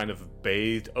just kind of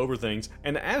bathed over things,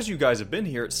 and as you guys have been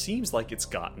here, it seems like it's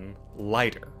gotten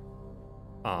lighter.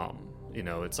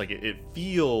 It's like it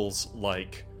feels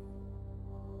like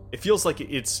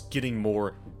it's getting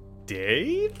more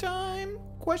daytime ?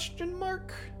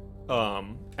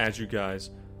 As you guys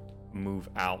move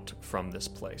out from this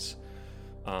place,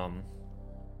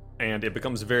 and it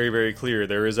becomes very, very clear.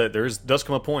 Does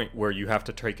come a point where you have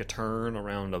to take a turn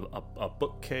around a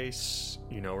bookcase,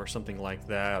 or something like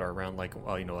that, or around like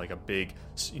a big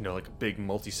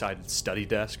multi-sided study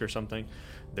desk or something.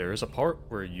 There is a part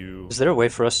where you Is there a way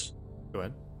for us? go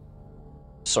ahead.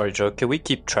 Sorry, Joe. Can we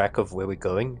keep track of where we're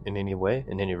going in any way,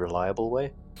 in any reliable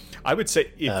way, I would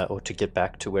say or to get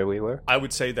back to where we were? I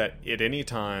would say that at any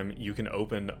time you can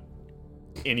open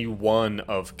any one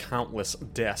of countless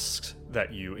desks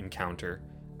that you encounter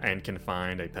and can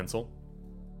find a pencil,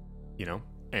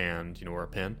 or a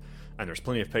pen, and there's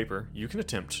plenty of paper, you can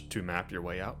attempt to map your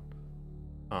way out,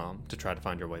 to try to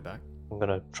find your way back. I'm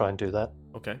gonna try and do that.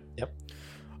 Okay. Yep.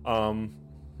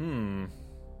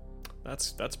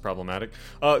 That's problematic.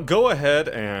 Go ahead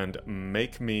and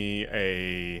make me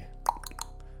a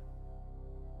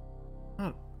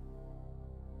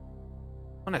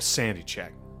on a sanity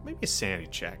check. Maybe a sanity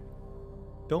check.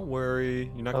 Don't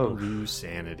worry, you're not gonna lose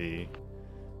sanity.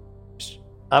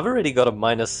 I've already got a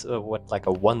minus, a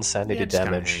 1 sanity just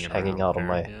kinda damage hanging out on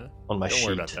my Don't sheet.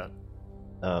 worry about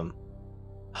that.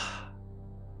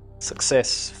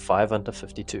 Success, 5 under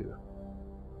 52.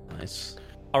 Nice.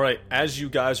 All right, as you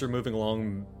guys are moving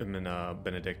along, and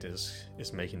Benedict is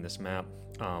making this map.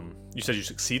 You said you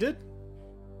succeeded?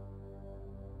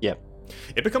 Yep.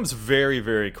 It becomes very,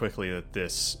 very quickly that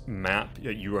this map,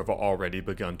 you have already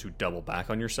begun to double back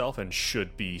on yourself and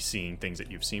should be seeing things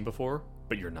that you've seen before,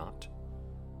 but you're not.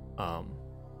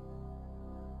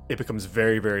 It becomes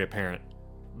very, very apparent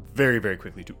very, very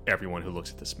quickly to everyone who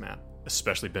looks at this map,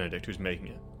 especially Benedict, who's making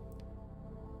it.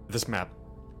 This map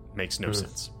makes no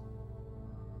sense.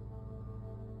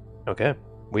 Okay.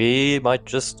 We might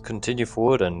just continue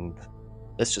forward and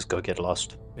let's just go get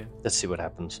lost. Yeah. Let's see what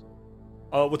happens.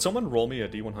 Would someone roll me a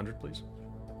D100, please?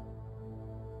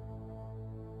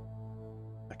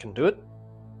 I can do it.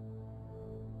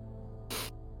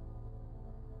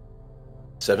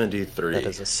 73. That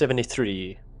is a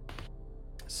 73.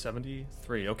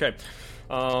 73. Okay.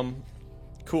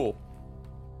 Cool.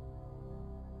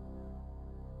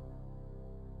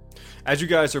 As you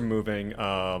guys are moving,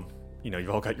 you've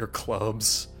all got your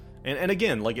clubs. And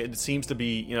again, it seems to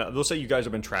be, they'll say you guys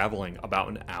have been traveling about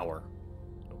an hour.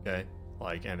 Okay?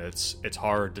 And it's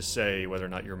hard to say whether or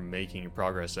not you're making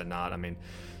progress or not. I mean,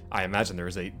 I imagine there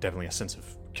is definitely a sense of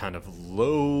kind of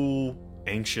low,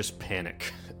 anxious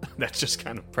panic that's just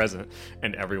kind of present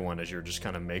in everyone as you're just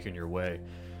kind of making your way.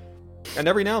 And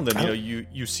every now and then,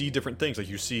 you see different things. Like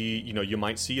you see, you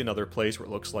might see another place where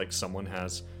it looks like someone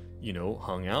has,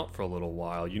 hung out for a little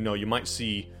while. You might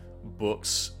see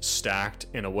books stacked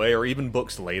in a way, or even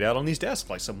books laid out on these desks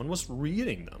like someone was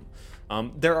reading them.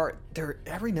 There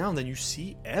every now and then you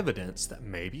see evidence that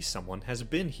maybe someone has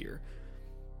been here.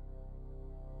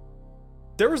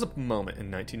 There was a moment in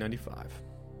 1995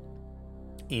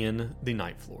 in the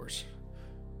night floors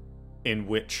in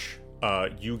which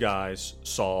you guys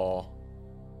saw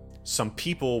some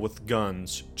people with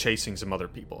guns chasing some other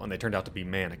people, and they turned out to be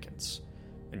mannequins,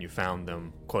 and you found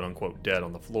them quote-unquote dead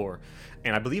on the floor.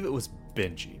 And I believe it was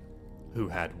Benji who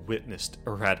had witnessed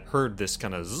or had heard this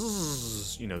kind of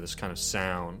zzz, this kind of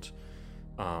sound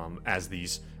as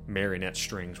these marionette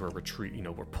strings were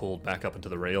were pulled back up into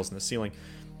the rails in the ceiling.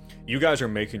 You guys are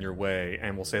making your way,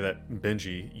 and we'll say that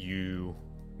Benji,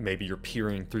 you're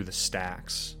peering through the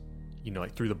stacks,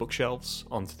 through the bookshelves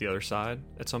onto the other side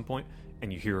at some point,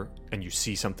 and you hear and you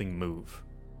see something move.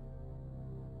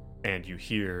 And you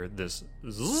hear this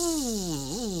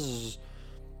zzz.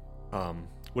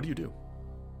 What do you do?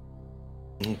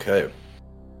 Okay.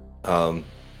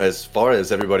 As far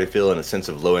as everybody feeling a sense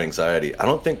of low anxiety, I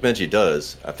don't think Benji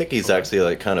does. I think he's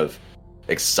actually kind of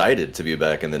excited to be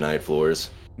back in the night floors.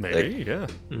 Maybe, yeah.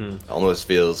 Mm-hmm. Almost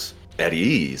feels at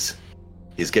ease.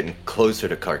 He's getting closer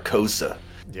to Carcosa.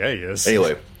 Yeah, he is.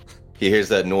 Anyway, he hears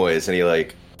that noise and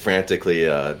he frantically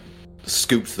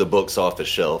scoops the books off the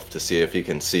shelf to see if he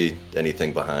can see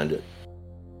anything behind it.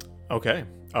 Okay.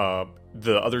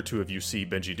 The other two of you see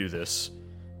Benji do this.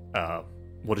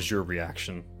 What is your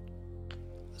reaction?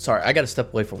 Sorry, I gotta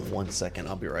step away for 1 second.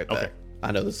 I'll be right back. Okay.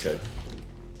 I know this is an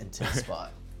intense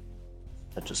spot.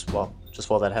 Just while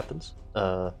that happens,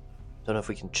 don't know if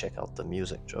we can check out the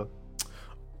music, Joe.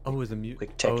 Oh, the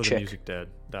Quick tech the check. music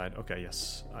died. Okay,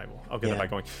 yes, I will. I'll get that back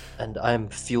going. And I'm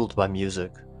fueled by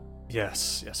music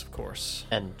Yes, of course.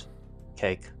 and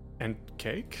cake. And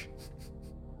cake?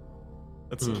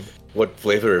 That's What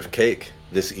flavor of cake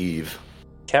this eve?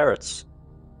 Carrots.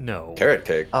 no. Carrot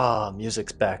cake. Ah,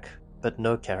 music's back, but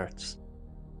no carrots.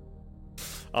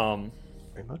 Um,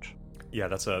 Very much. yeah,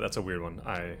 that's a weird one.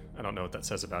 I don't know what that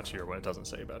says about you or what it doesn't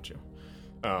say about you.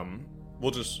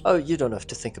 We'll just. Oh, you don't have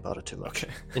to think about it too much.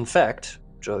 Okay. In fact,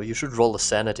 Joe, you should roll a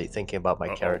sanity thinking about my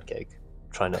Uh-oh. carrot cake.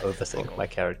 Trying to overthink my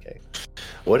carrot cake.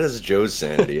 What is Joe's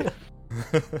sanity?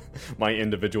 My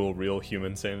individual, real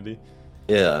human sanity.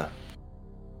 Yeah.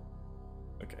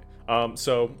 Okay.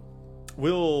 So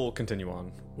we'll continue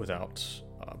on without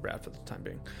Brad for the time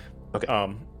being.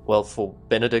 Okay. Well, for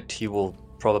Benedict, he will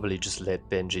probably just let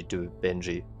Benji do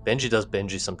Benji. Benji does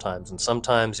Benji sometimes, and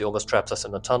sometimes he almost traps us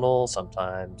in a tunnel,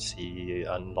 sometimes he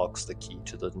unlocks the key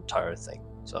to the entire thing.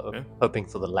 So, hoping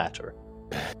for the latter.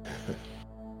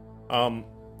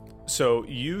 So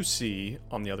you see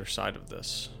on the other side of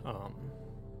this,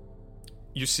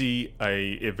 you see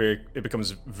it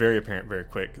becomes very apparent very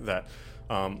quick that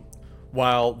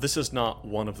while this is not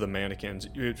one of the mannequins,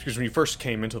 because when you first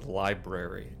came into the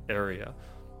library area,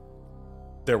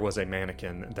 there was a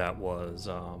mannequin that was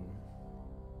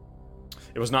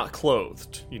it was not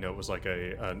clothed, it was like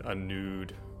a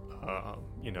nude,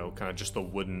 kind of just the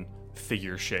wooden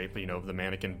figure shape, of the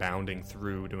mannequin bounding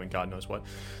through doing God knows what.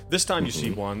 This time you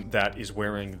see one that is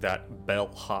wearing that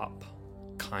bellhop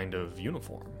kind of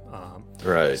uniform,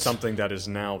 right? Something that is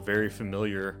now very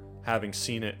familiar, having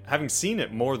seen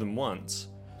it more than once,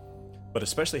 but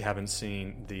especially having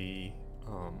seen the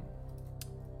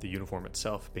uniform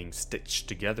itself being stitched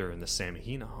together in the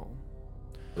Samahina home.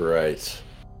 Right.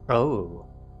 Oh.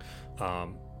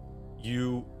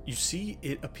 You see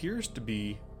it appears to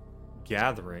be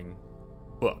gathering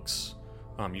books.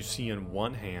 You see in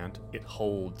one hand it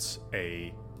holds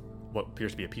what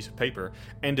appears to be a piece of paper,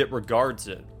 and it regards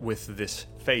it with this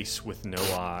face with no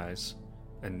eyes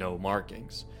and no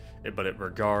markings. But it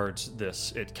regards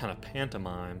this, it kind of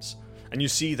pantomimes, and you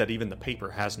see that even the paper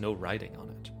has no writing on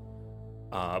it.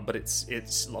 But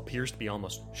it appears to be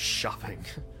almost shopping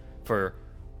for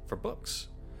books.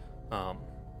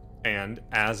 And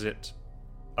as it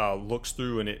looks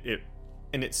through,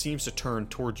 and it seems to turn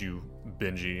towards you,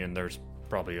 Benji, and there's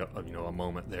probably a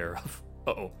moment there of,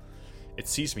 uh-oh. It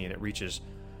sees me and it reaches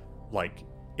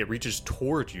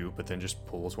toward you, but then just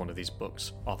pulls one of these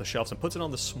books off the shelves and puts it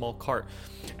on this small cart.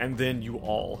 And then you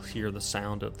all hear the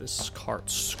sound of this cart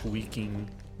squeaking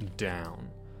down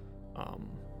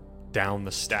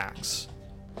the stacks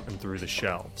and through the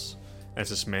shelves as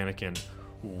this mannequin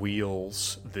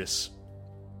wheels this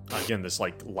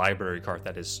library cart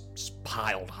that is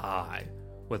piled high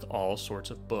with all sorts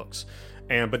of books.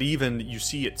 But even you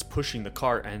see it's pushing the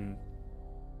cart, and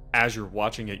as you're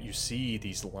watching it, you see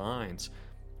these lines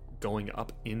going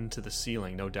up into the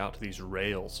ceiling, no doubt to these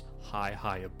rails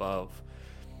high above.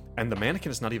 And the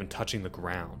mannequin is not even touching the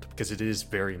ground, because it is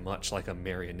very much like a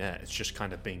marionette. It's just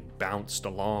kind of being bounced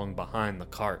along behind the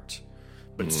cart,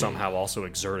 but somehow also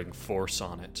exerting force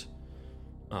on it.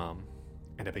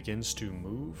 And it begins to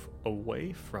move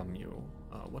away from you.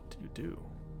 What do you do?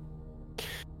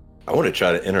 I want to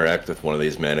try to interact with one of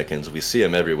these mannequins. We see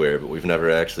them everywhere, but we've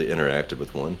never actually interacted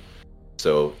with one.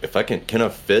 So if I can I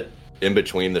fit in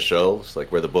between the shelves,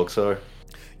 like where the books are?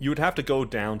 You would have to go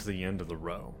down to the end of the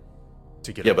row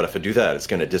to get. Yeah, but if I do that, it's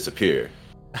going to disappear.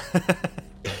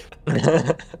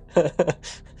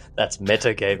 That's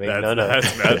metagaming.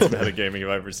 That's metagaming if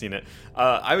I've ever seen it.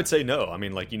 I would say no. I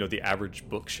mean, the average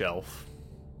bookshelf,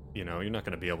 you're not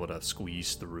going to be able to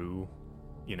squeeze through.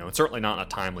 It's certainly not in a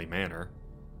timely manner.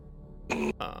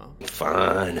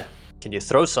 Fine. Can you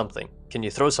throw something?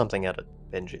 At it,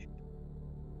 Benji?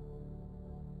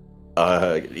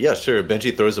 Yeah, sure.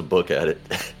 Benji throws a book at it.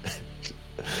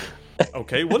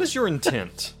 Okay, what is your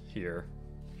intent here?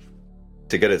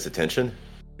 To get its attention?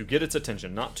 To get its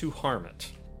attention, not to harm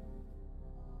it.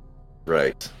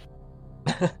 Right.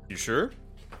 You sure?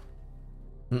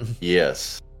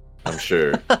 Yes, I'm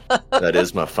sure. That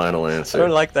is my final answer. I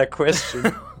don't like that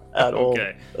question at all.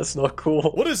 Okay. That's not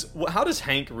cool. How does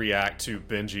Hank react to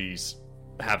Benji's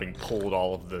having pulled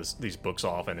all of these books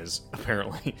off and is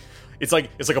apparently it's like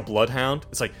a bloodhound.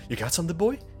 It's like, you got something,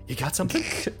 boy? You got something?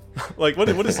 Like what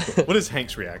is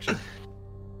Hank's reaction?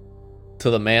 To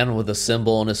the man with a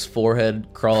symbol on his forehead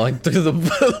crawling through the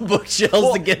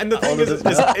bookshelves to get. And the thing is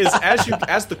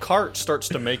as the cart starts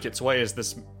to make its way, as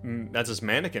this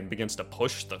mannequin begins to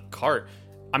push the cart,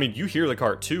 I mean, you hear the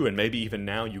cart too, and maybe even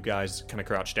now you guys kind of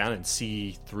crouch down and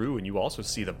see through, and you also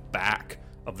see the back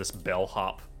of this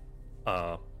bellhop,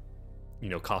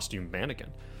 costume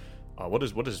mannequin. What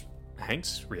is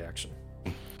Hank's reaction?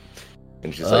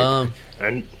 And she's like,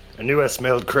 I knew I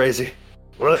smelled crazy.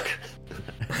 Look.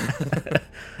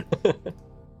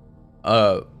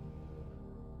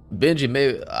 Benji,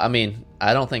 maybe. I mean,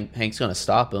 I don't think Hank's gonna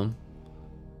stop him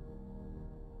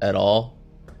at all.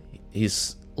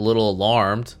 He's a little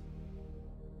alarmed.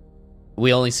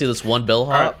 We only see this one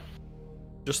bellhop. Right.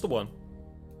 Just the one.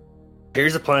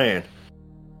 Here's the plan.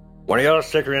 One of y'all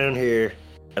stick around here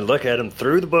and look at him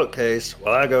through the bookcase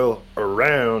while I go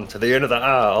around to the end of the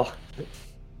aisle.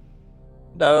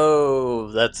 No,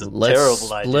 that's a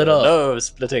terrible idea. Split up. No,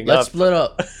 splitting Let's up. split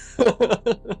up.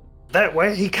 That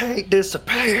way he can't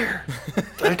disappear.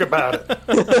 Think about it.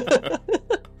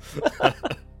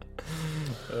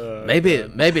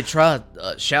 Maybe try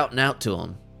shouting out to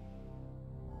him.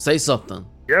 Say something.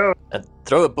 Yo, And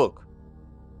throw a book.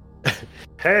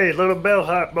 hey, little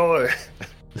bellhop boy.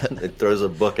 It throws a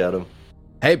book at him.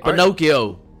 Hey,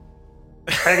 Pinocchio.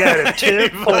 I got a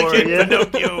tip for you.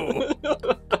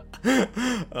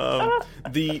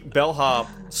 The bellhop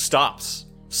stops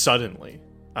suddenly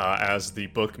as the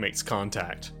book makes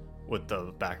contact with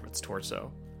the back of its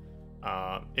torso.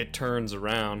 It turns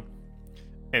around,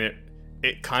 and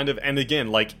it kind of, and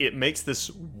again, like, it makes this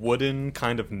wooden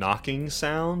kind of knocking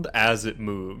sound as it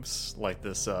moves, like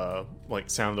this like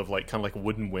sound of like kind of like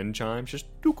wooden wind chimes, just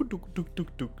dook dook dook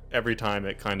dook dook every time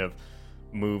it kind of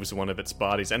moves one of its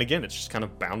bodies. And again, it's just kind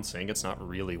of bouncing, it's not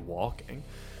really walking.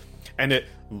 And it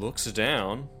looks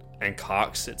down and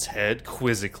cocks its head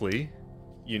quizzically,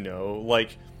 you know,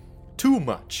 like too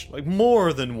much, like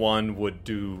more than one would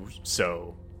do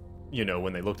so, you know,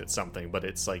 when they looked at something. But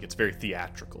it's like, it's very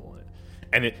theatrical.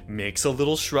 And it makes a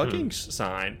little shrugging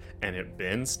sign, and it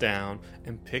bends down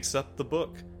and picks up the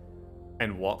book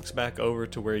and walks back over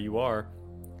to where you are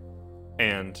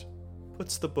and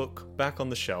puts the book back on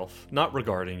the shelf, not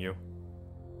regarding you,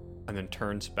 and then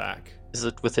turns back. Is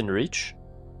it within reach?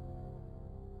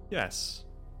 Yes.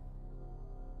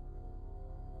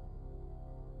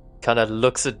 Kind of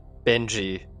looks at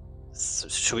Benji.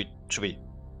 Should we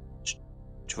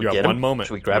You have get one him? moment.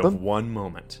 Should we grab You have him? one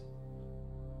moment.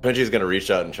 Benji's gonna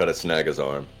reach out and try to snag his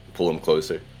arm, pull him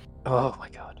closer. Oh my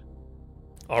god.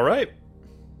 All right.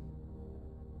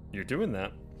 You're doing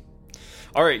that.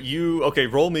 All right, okay,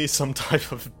 roll me some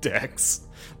type of dex.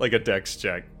 Like a dex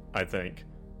check, I think.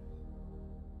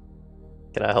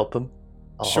 Can I help him?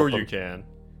 I'll Sure help you him. can.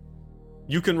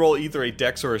 You can roll either a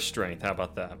dex or a strength. How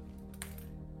about that?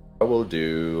 I will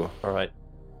do Alright.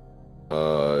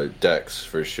 Dex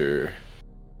for sure.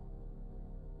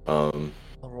 I'll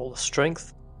roll a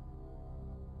strength.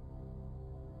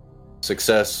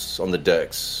 Success on the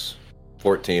Dex,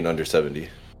 14 under 70.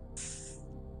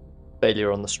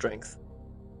 Failure on the strength.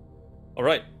 All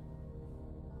right.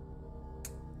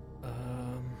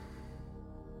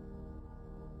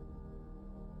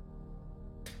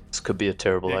 This could be a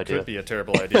terrible It idea. could be a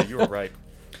terrible idea. You were right.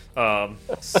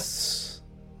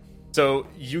 So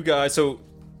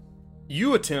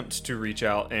you attempt to reach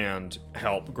out and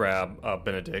help grab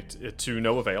Benedict to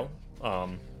no avail.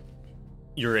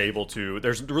 You're able to.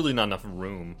 There's really not enough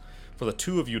room for the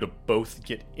two of you to both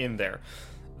get in there.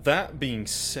 That being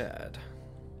said,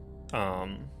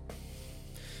 Benji,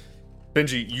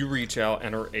 you reach out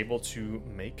and are able to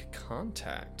make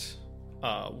contact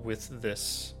with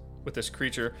this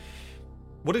creature.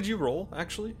 What did you roll,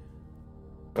 actually?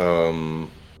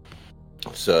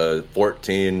 So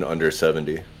 14 under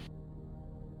 70.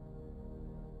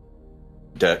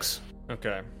 Dex.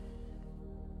 Okay.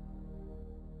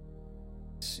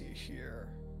 Let's see here.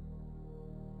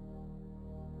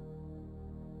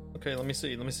 Okay, let me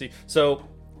see. So,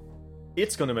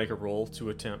 it's going to make a roll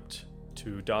to attempt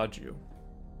to dodge you.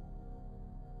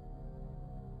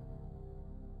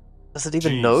 Does it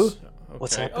even Jeez. know Okay.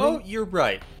 what's happening? Oh, you're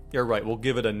right. We'll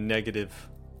give it a negative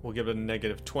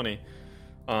 20.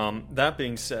 That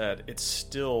being said, it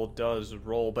still does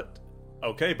roll, but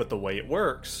the way it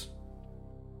works.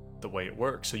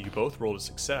 So you both rolled a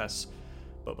success,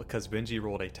 but because Benji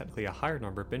rolled technically a higher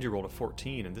number, Benji rolled a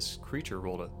 14, and this creature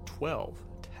rolled a 12.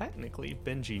 Technically,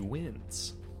 Benji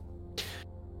wins.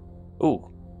 Ooh.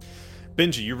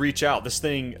 Benji, you reach out. This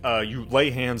thing, you lay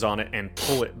hands on it and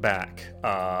pull it back.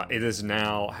 It is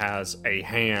now has a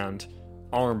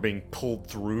arm being pulled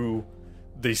through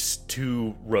these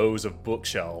two rows of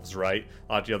bookshelves, right,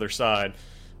 on the other side.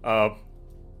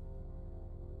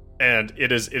 And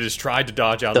it is tried to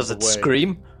dodge out of the way. Does it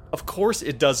scream? Of course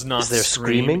it does not. Is there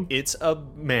scream. screaming? It's a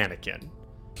mannequin.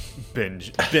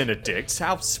 Benedict.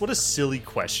 What a silly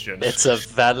question. It's a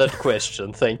valid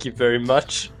question. Thank you very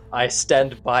much. I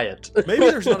stand by it. Maybe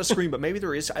there's not a scream, but maybe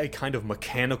there is a kind of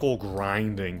mechanical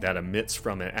grinding that emits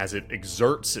from it as it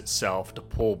exerts itself to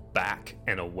pull back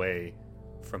and away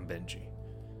from Benji.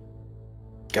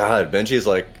 God, Benji's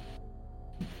like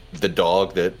the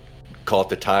dog that caught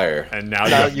the tire. And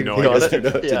now you know got it.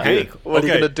 it. Yeah. Hank, What are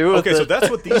you gonna do with Okay, so it? that's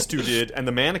what these two did, and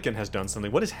the mannequin has done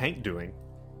something. What is Hank doing?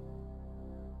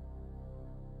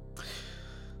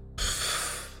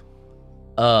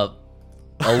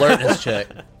 Alertness check.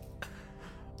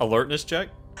 Alertness check?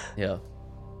 Yeah.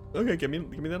 Okay, give me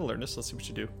that alertness. Let's see what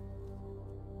you do.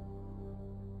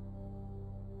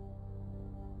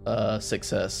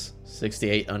 Success.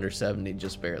 68 under 70,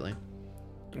 just barely.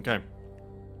 Okay.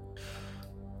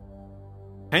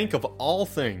 Hank, of all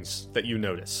things that you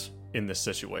notice in this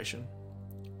situation,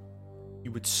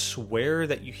 you would swear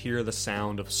that you hear the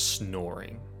sound of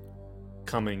snoring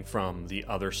coming from the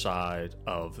other side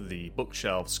of the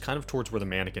bookshelves, kind of towards where the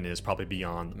mannequin is, probably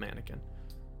beyond the mannequin.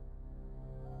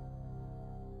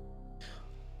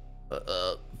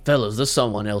 Fellas, there's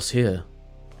someone else here.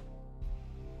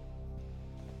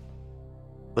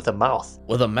 With a mouth.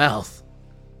 With a mouth.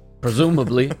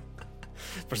 Presumably.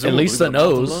 Presumably at least a with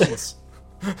mouth nose.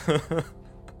 and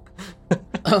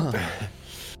lungs.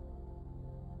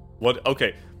 What?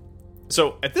 Okay.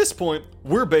 So, at this point,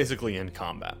 we're basically in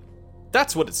combat.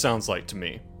 That's what it sounds like to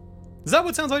me. Is that what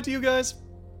it sounds like to you guys?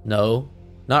 No,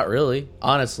 not really,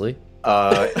 honestly.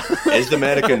 Is the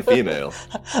mannequin female?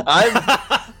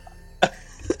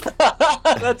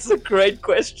 That's a great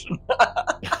question.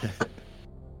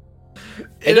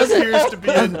 It appears to be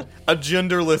a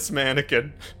genderless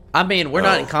mannequin. I mean, we're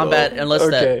not in combat unless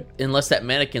okay. that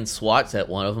mannequin swats at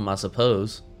one of them, I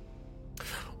suppose.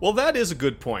 Well, that is a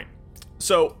good point.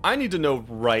 So, I need to know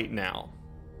right now.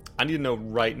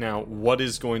 What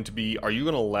is going to be... Are you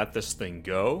going to let this thing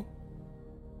go?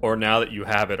 Or now that you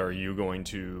have it, are you going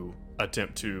to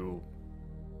attempt to...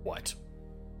 What?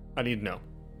 I need to know.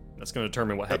 That's going to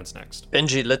determine what happens next.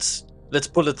 Benji, let's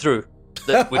pull it through.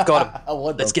 We've got him.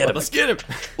 Let's get him. Let's get him!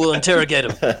 We'll interrogate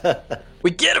him.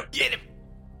 We get him! Get him!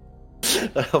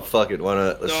 Oh, fuck it.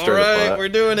 Let's All stir the right, pot. we're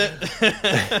doing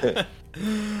it.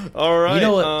 All right. You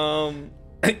know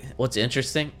what? What's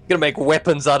interesting? Gonna make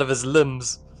weapons out of his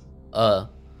limbs.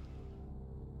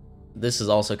 This is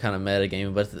also kind of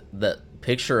metagaming, but that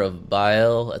picture of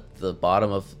Bael at the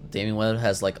bottom of Damien Web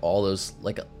has like all those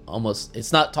like almost.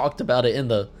 It's not talked about it in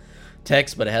the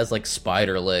text, but it has like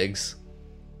spider legs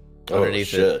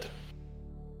underneath it,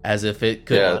 as if it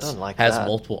could Yeah, I don't like has that.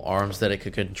 multiple arms that it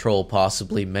could control,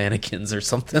 possibly mannequins or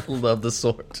something of the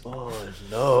sort. Oh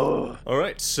no! All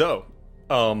right, so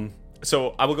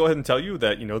I will go ahead and tell you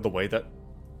that, the way that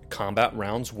combat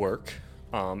rounds work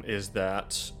is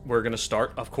that we're going to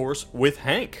start, of course, with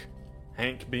Hank.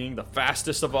 Hank being the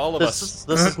fastest of all of us.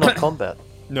 This is not combat.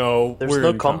 No, There's we're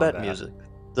no in combat combat music.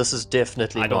 This is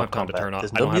definitely I don't not have time to combat. turn on.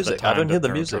 There's I no don't music. have the time I don't to hear the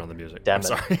turn music. on the music. Damn I'm it.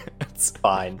 sorry. It's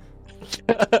Fine.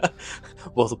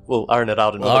 we'll iron it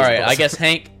out in All right, post. I guess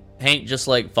Hank just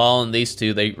like following these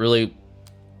two. They really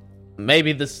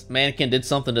maybe this mannequin did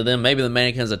something to them. Maybe the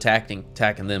mannequin's attacking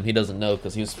them. He doesn't know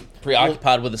because he was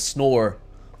preoccupied with a snore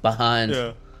behind.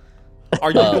 Yeah. Are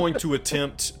you going to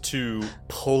attempt to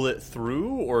pull it through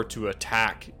or to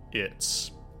attack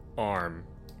its arm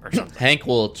or something? Hank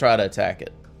will try to attack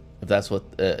it if that's what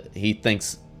he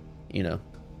thinks.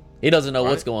 He doesn't know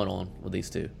what's going on with these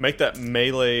two. Make that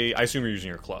melee. I assume you're using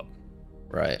your club.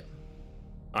 Right.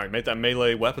 All right, make that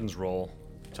melee weapons roll.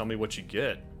 Tell me what you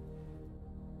get.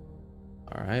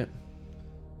 All right.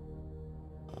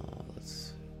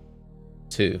 Let's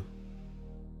 2.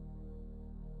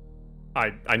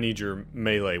 I need your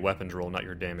melee weapons roll, not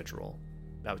your damage roll.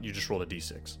 Now you just rolled a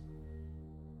d6.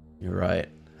 You're right.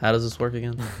 How does this work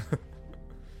again?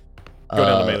 Go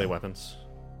down to melee weapons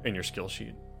in your skill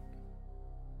sheet.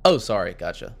 Oh, sorry.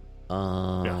 Gotcha.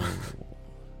 Yeah.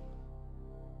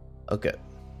 Okay.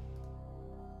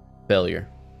 Failure.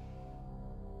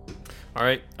 All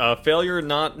right, failure.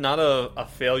 Not a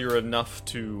failure enough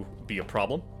to be a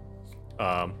problem.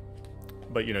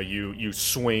 But you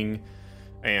swing,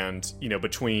 and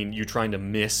between you trying to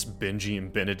miss Benji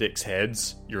and Benedict's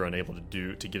heads, you're unable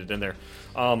to get it in there.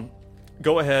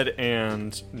 Go ahead,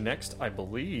 and next I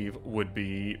believe would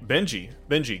be Benji.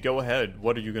 Benji, go ahead.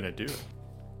 What are you gonna do?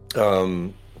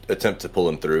 Attempt to pull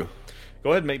him through.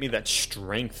 Go ahead and make me that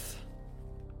strength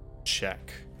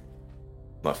check.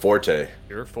 My forte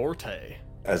Your forte.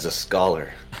 as a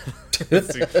scholar.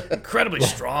 It's an incredibly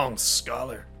strong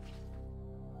scholar.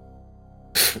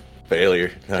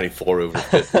 Failure. 94 over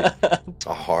 50.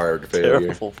 A hard failure.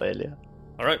 Terrible failure.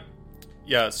 All right.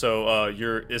 Yeah. So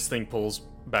this thing pulls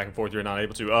back and forth. You're not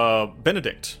able to.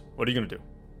 Benedict, what are you gonna do?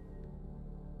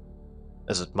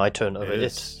 Is it my turn over It it?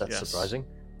 is, That's yes. surprising.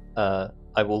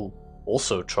 I will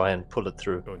also try and pull it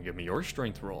through. Go ahead and give me your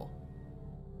strength roll.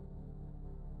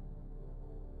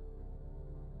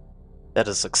 That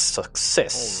is a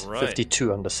success. All right.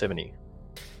 52 under 70.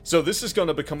 So this is going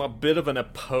to become a bit of an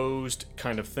opposed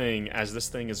kind of thing, as this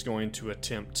thing is going to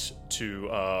attempt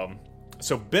to.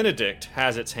 So Benedict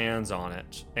has its hands on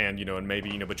it, and and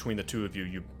maybe between the two of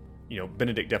you,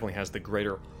 Benedict definitely has the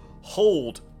greater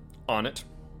hold on it.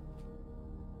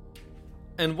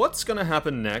 And what's going to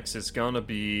happen next is going to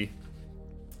be.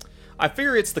 I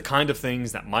figure it's the kind of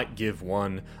things that might give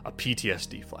one a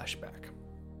PTSD flashback.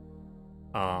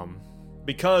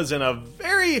 Because in a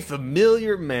very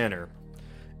familiar manner,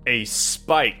 a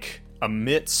spike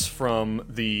emits from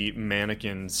the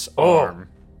mannequin's arm.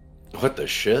 What the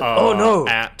shit? Oh, no.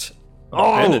 At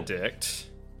Oh. Benedict.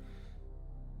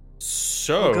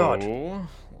 So, Oh, God.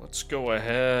 let's go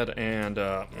ahead and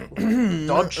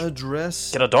Dodge.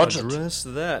 address Get a dodge it. address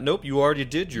that. Nope, you already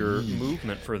did your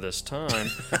movement for this time.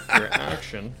 Your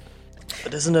action.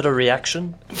 But isn't it a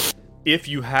reaction? If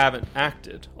you haven't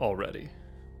acted already.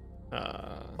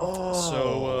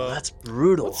 That's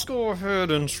brutal. Let's go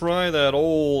ahead and try that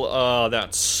old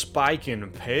that spike and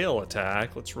impale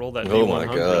attack. Let's roll that Oh D100. my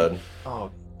god.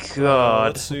 Oh, God.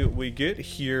 Let's see what we get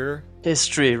here.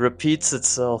 History repeats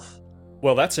itself.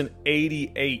 Well, that's an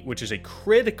 88, which is a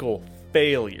critical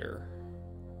failure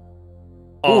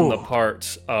on the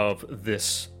part of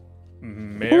this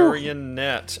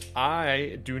marionette.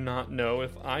 I do not know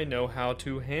if I know how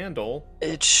to handle.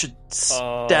 It should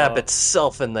stab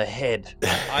itself in the head.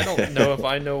 I don't know if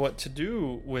I know what to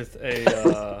do with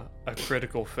a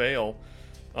critical fail.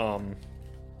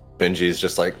 Benji's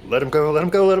just like, Let him go, let him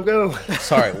go, let him go.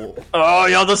 Sorry. Oh,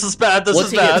 yeah, this is bad. This What's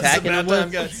is he bad. attacking him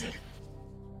with? Guys.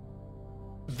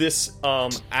 This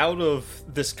out of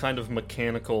this kind of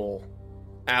mechanical,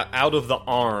 out of the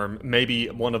arm, maybe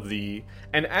one of the,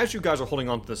 and as you guys are holding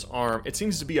onto this arm, it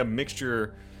seems to be a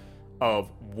mixture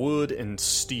of wood and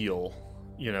steel.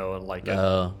 You know, and like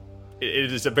it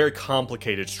is a very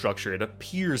complicated structure. It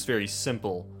appears very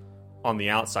simple on the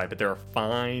outside, but there are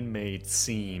fine-made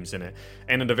seams in it,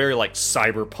 and in a very like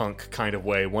cyberpunk kind of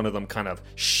way, one of them kind of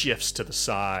shifts to the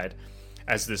side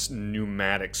as this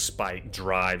pneumatic spike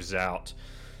drives out.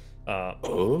 Well,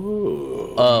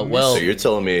 so you're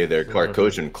telling me they're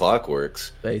Carcosian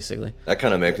clockworks? basically. That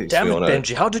kind of makes me Damn it, feel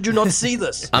Benji. How did you not see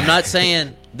this? I'm not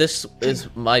saying this is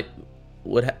what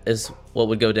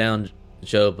would go down,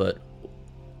 Joe, but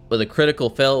with a critical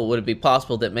fail, would it be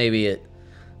possible that maybe it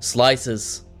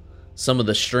slices some of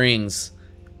the strings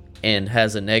and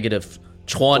has a negative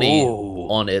 20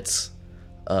 on its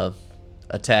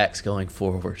attacks going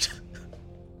forward?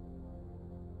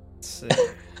 Let's see.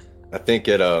 I think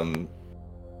it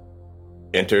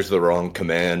enters the wrong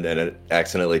command and it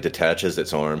accidentally detaches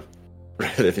its arm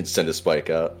rather than send a spike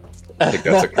out. I think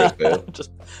that's a crit fail.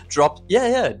 Just drop.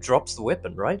 Yeah, it drops the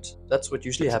weapon, right? That's what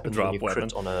usually happens drop when you weapon.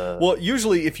 crit on a. Well,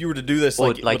 usually if you were to do this,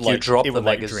 Or, like, like, it would, you drop it the would,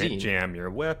 like, magazine. jam your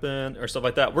weapon or stuff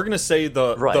like that. We're gonna say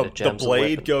the It jams the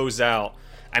blade weapon. goes out,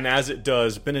 and as it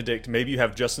does, Benedict, maybe you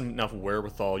have just enough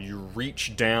wherewithal. You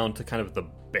reach down to kind of the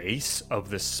base of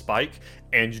this spike,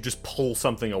 and you just pull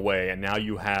something away, and now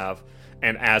you have.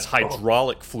 And as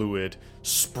hydraulic fluid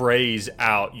sprays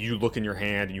out, you look in your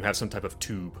hand, and you have some type of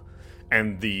tube.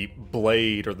 And the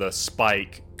blade or the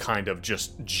spike kind of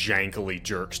just jankily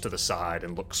jerks to the side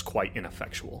and looks quite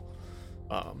ineffectual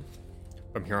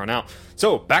from here on out.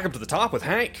 So, back up to the top with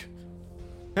Hank.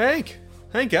 Hank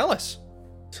Ellis.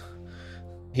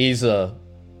 He's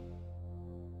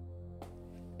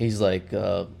he's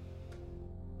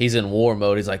in war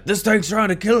mode. He's like, this thing's trying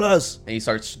to kill us, and he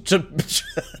starts trying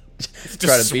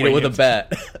to beat it with a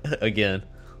bat again.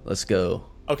 Let's go.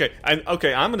 Okay, I'm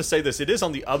going to say this. It is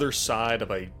on the other side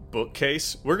of a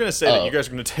bookcase. We're going to say that you guys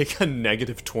are going to take a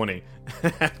negative 20.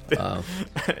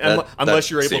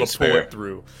 Unless you're able to pull fair. it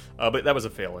through. But that was a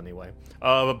fail anyway.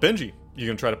 Benji, you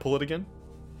going to try to pull it again?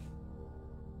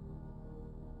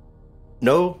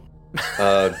 No.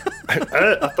 I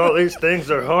thought these things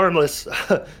are harmless.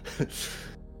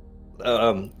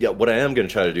 Yeah, what I am going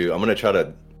to try to do, I'm going to try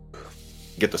to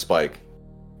get the spike.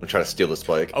 I'm going to try to steal the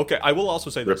spike. Okay, I will also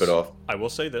say this. Rip it off. I will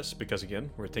say this because, again,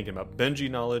 we're thinking about Benji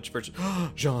knowledge versus...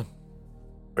 John.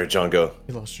 Where'd John go?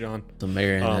 He lost John. The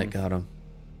marionette got him.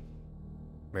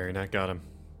 Marionette got him,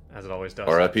 as it always does.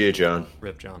 R.I.P. John.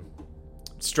 Rip John.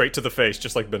 Straight to the face,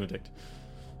 just like Benedict.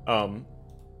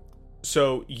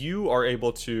 So you are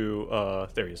able to...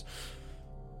 there he is.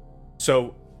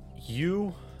 So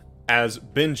you, as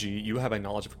Benji, you have a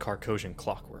knowledge of Carcosian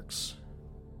clockworks.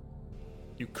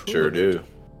 You could Sure do.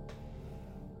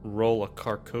 roll a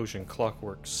Carcosian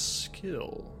clockwork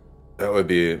skill That would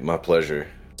be my pleasure.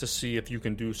 to see if you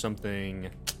can do something,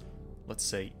 let's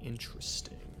say,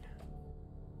 interesting.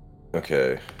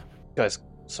 Okay. Guys,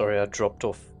 sorry, I dropped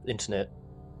off internet.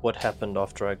 What happened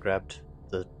after I grabbed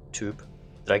the tube?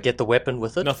 Did I get the weapon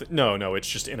with it? Nothing. No, it's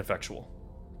just ineffectual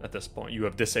at this point. You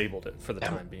have disabled it for the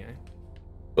time being.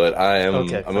 But I'm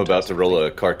Okay, about to roll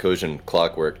a Carcosian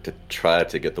clockwork to try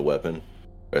to get the weapon.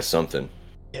 Or something.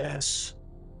 Yes.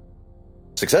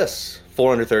 Success!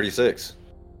 436.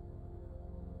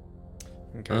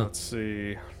 Okay, let's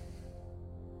see.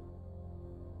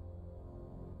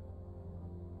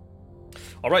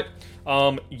 All right.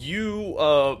 You,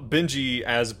 Benji,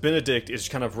 as Benedict is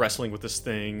kind of wrestling with this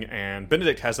thing, and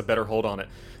Benedict has a better hold on it.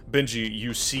 Benji,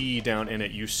 you see down in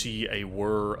it, you see a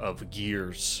whir of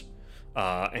gears,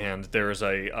 and there is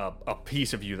a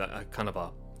piece of you that kind of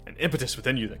an impetus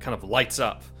within you that kind of lights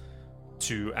up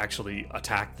to actually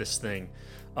attack this thing.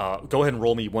 Go ahead and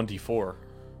roll me 1d4.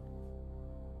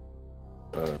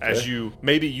 Okay. As you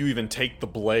even take the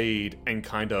blade and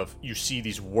kind of you see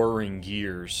these whirring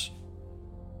gears.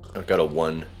 I've got a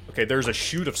 1. Okay, there's a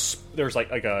chute of there's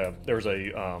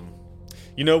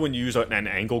you know when you use an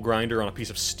angle grinder on a piece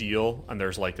of steel and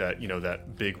there's like that, you know,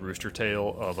 that big rooster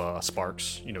tail of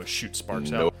sparks, you know, it shoots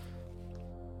sparks out.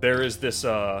 There is this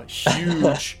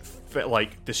huge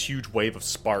this huge wave of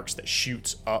sparks that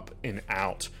shoots up and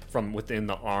out from within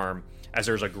the arm as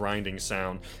there's a grinding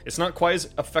sound. It's not quite as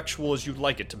effectual as you'd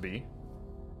like it to be,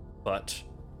 but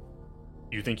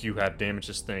you think you have damaged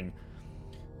this thing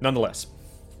nonetheless.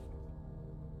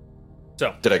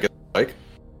 So, did I get the spike?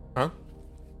 Huh?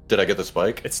 Did I get the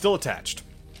spike? It's still attached.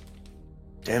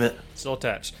 Damn it. Still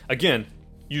attached. Again,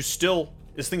 this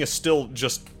thing is still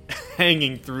just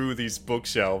hanging through these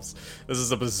bookshelves. This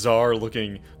is a bizarre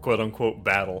looking quote-unquote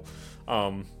battle.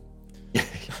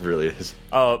 It really is.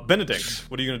 Benedict,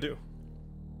 what are you going to do?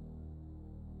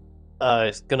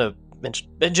 He's gonna mention,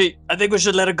 Benji, I think we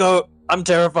should let it go. I'm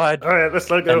terrified. Alright,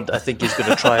 let's let it go. And I think he's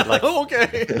gonna try and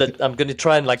Okay. I'm gonna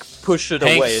try and push it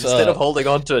Hank's, away instead of holding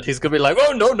on to it. He's gonna be like,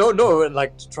 oh no, and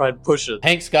try and push it.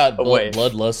 Hank's got away.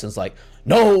 bloodlust and is like,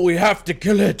 no, we have to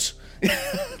kill it.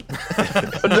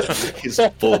 He's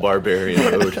full barbarian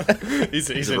mode.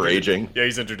 he's raging. Yeah,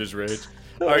 he's entered his rage.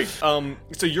 All right.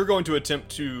 So you're going to attempt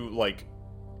to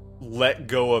let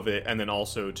go of it, and then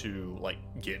also to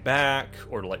get back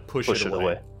or to push it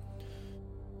away.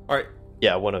 All right.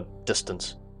 Yeah, I want a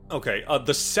distance. Okay.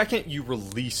 The second you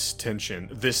release tension,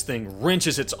 this thing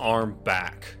wrenches its arm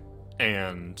back,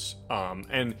 and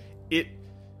it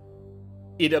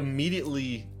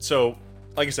immediately. So,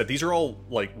 like I said, these are all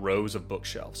rows of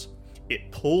bookshelves.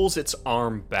 It pulls its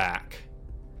arm back,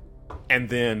 and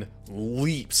then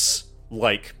leaps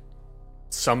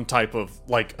some type of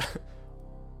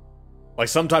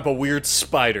some type of weird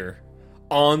spider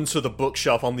onto the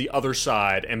bookshelf on the other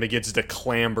side and begins to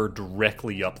clamber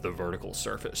directly up the vertical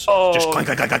surface. Oh, just clank,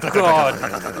 clank, clank, clank, God.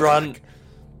 clank, clank, clank,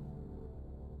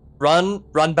 Run.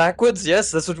 Run backwards?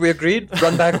 Yes, that's what we agreed?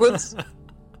 Run backwards?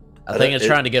 I think it's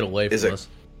trying to get away from us.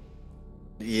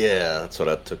 Yeah, that's what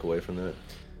I took away from that.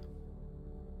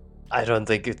 I don't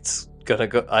think it's gonna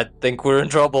go. I think we're in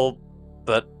trouble,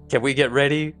 but can we get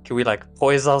ready? Can we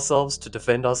poise ourselves to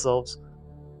defend ourselves?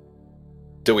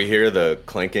 Do we hear the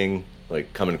clanking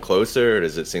coming closer, or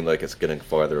does it seem like it's getting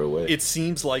farther away? It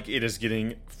seems like it is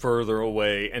getting further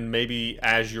away, and maybe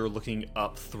as you're looking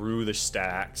up through the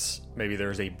stacks, maybe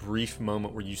there's a brief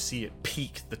moment where you see it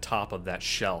peak the top of that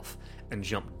shelf and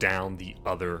jump down the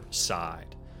other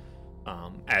side.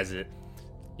 As it,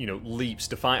 leaps,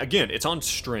 again, it's on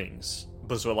strings,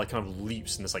 but so it kind of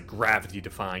leaps in this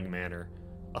gravity-defying manner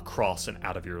across and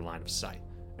out of your line of sight,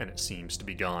 and it seems to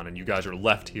be gone, and you guys are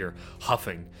left here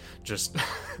huffing, just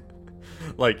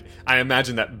I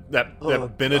imagine that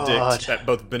Benedict, God. that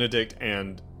both Benedict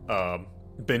and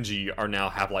Benji are now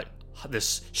have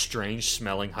this strange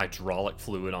smelling hydraulic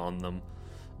fluid on them.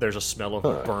 There's a smell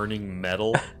of burning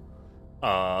metal.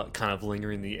 Kind of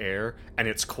lingering in the air, and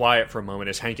it's quiet for a moment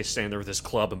as Hank is standing there with his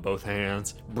club in both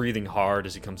hands, breathing hard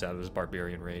as he comes out of his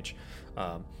barbarian rage.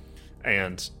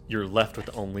 And you're left with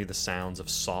only the sounds of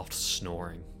soft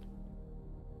snoring.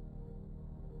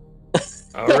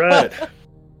 Alright.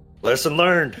 Lesson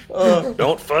learned.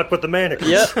 Don't fuck with the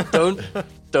mannequins. Yeah,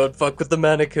 don't fuck with the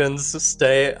mannequins.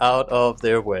 Stay out of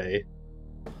their way.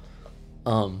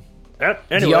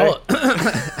 Anyway.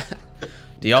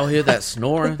 Do y'all hear that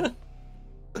snoring?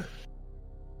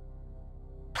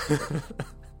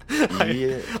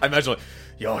 I imagine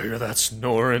y'all hear that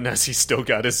snoring as he's still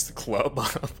got his club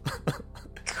up.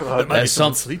 God, there might be there's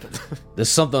someone sleeping. There's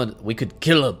something we could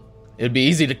kill them. It'd be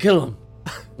easy to kill them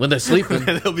when they're sleeping.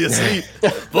 They'll be asleep,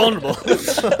 vulnerable.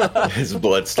 His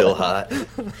blood's still hot.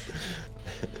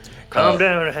 Calm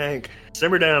down, Hank.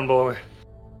 Simmer down, boy.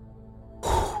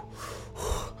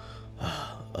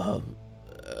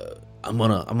 I'm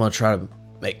gonna try to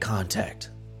make contact.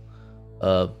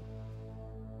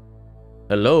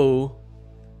 Hello?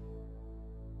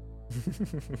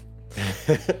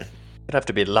 It'd have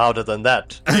to be louder than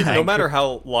that. No matter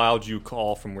how loud you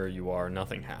call from where you are,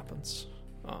 nothing happens.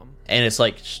 And it's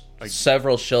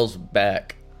several shelves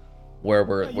back where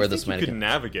this you mannequin. could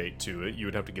navigate to it. You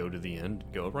would have to go to the end,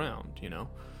 and go around.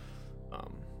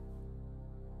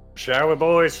 Shall we,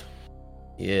 boys?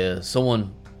 Yeah,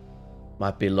 someone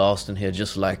might be lost in here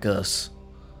just like us.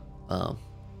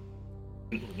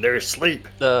 They're asleep.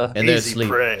 And they're Easy asleep.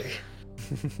 prey.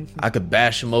 I could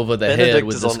bash him over the head Benedict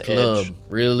with is this on club edge.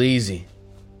 real easy.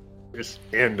 Just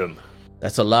end them.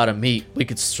 That's a lot of meat. We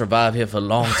could survive here for a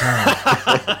long time.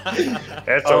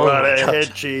 That's a lot of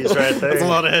head cheese right there. That's a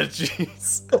lot of head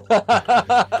cheese.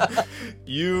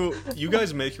 You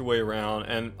guys make your way around,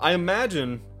 and I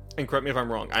imagine, and correct me if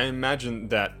I'm wrong, I imagine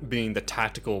that being the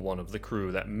tactical one of the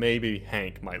crew, that maybe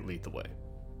Hank might lead the way.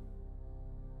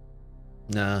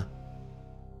 Nah.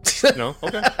 No?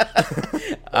 Okay.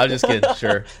 I'm just kidding.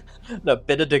 Sure. No,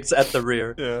 Benedict's at the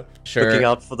rear, Yeah. Sure. looking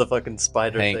out for the fucking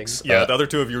spider Hanks. thing. Yeah, the other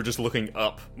two of you are just looking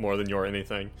up more than you're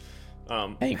anything.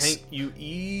 Hanks. Hank, you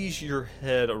ease your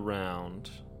head around,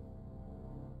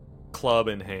 club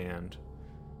in hand,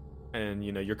 and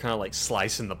you're kind of like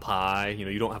slicing the pie.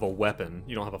 You don't have a weapon,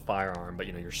 you don't have a firearm, but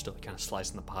you're still kind of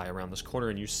slicing the pie around this corner,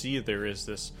 and you see there's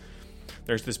this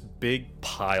big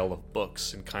pile of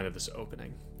books in kind of this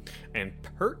opening, and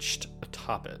perched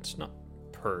atop it, not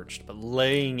perched, but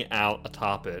laying out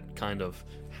atop it, kind of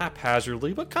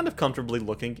haphazardly but kind of comfortably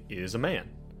looking, is a man.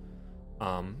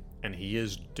 And he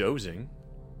is dozing,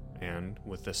 and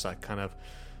with this kind of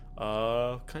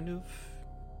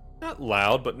not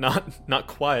loud but not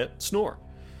quiet snore.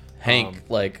 Hank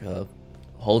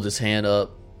holds his hand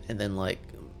up and then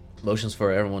motions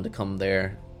for everyone to come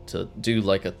there to do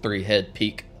like a 3-head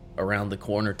peek around the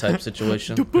corner type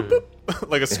situation.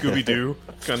 Like a Scooby-Doo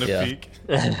kind of Yeah. peek.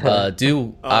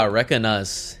 Do I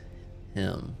recognize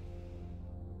him?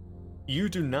 You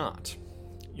do not.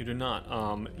 You do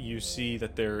not. You see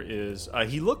that there is.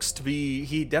 He looks to be.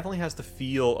 He definitely has the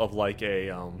feel of like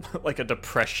a like a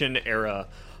Depression era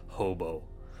hobo,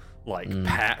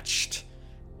 patched.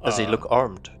 Does he look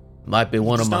armed? Might be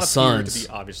one of my does not appear sons. to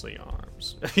be obviously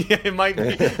arms. Yeah, it might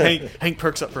be. Hank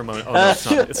perks up for a moment. Oh no, it's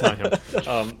not. It's not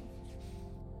him.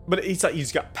 But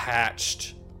he's got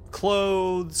patched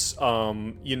clothes.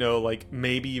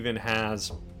 Maybe even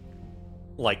has,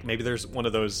 maybe there's one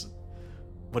of those.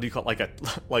 What do you call it?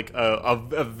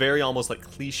 A very almost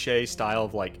cliche style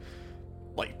of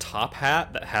top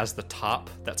hat that has the top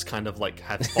that's kind of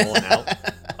has fallen out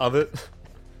of it.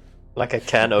 Like a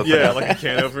can opener. Yeah, like a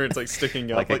can opener. It's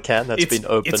sticking up. Like a can that's been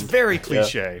opened. It's very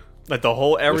cliche.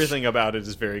 Yeah. Everything about it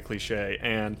is very cliche,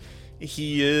 and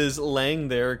he is laying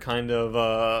there, kind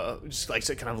of just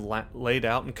laid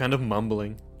out and kind of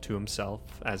mumbling to himself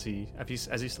as he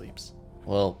sleeps.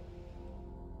 Well,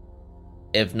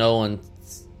 if no one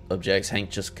objects, Hank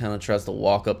just kind of tries to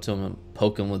walk up to him and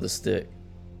poke him with a stick.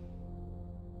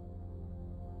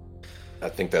 I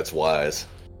think that's wise.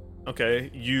 Okay,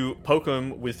 you poke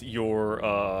him with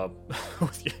your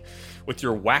with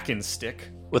your whacking stick.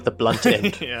 With the blunt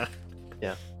end. Yeah.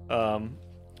 Yeah.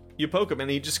 You poke him, and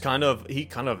he kind of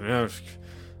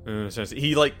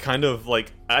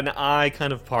an eye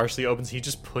kind of partially opens. He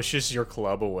just pushes your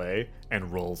club away and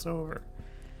rolls over.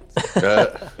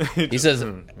 He says,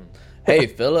 "Hey,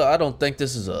 fella, I don't think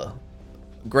this is a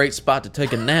great spot to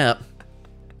take a nap."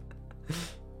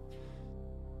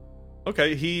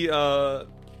 Okay, he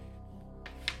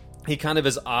kind of,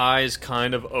 his eyes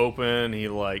kind of open. He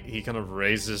kind of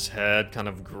raises his head, kind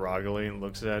of groggily, and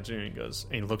looks at you. And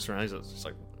he looks around. He's just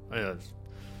like, yeah,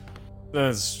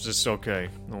 that's just okay.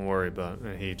 Don't worry about it.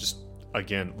 And he just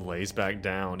again lays back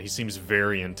down. He seems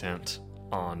very intent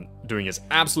on doing his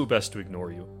absolute best to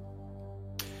ignore you.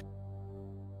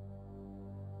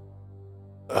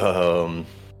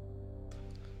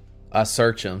 I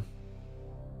search him.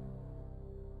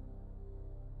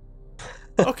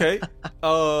 Okay.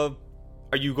 Are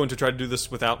you going to try to do this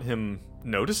without him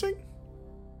noticing?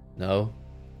 No,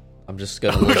 I'm just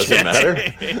gonna look. Does it matter?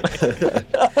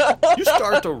 You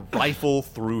start to rifle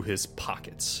through his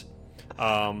pockets.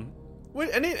 And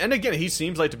again, he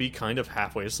seems like to be kind of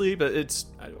halfway asleep, but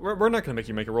we're not going to make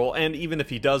you make a roll. And even if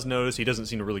he does notice, he doesn't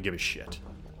seem to really give a shit.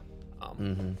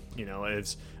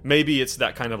 It's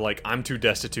that kind of I'm too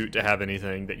destitute to have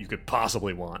anything that you could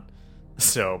possibly want.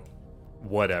 So,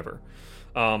 whatever.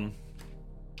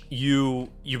 You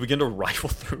begin to rifle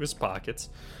through his pockets,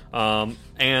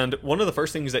 and one of the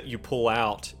first things that you pull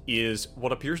out is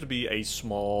what appears to be a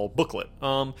small booklet.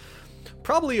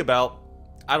 Probably about,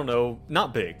 I don't know,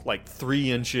 not big,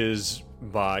 3 inches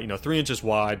by 3 inches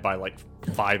wide by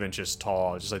 5 inches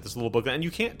tall. Just this little booklet, and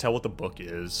you can't tell what the book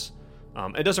is.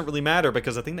 It doesn't really matter,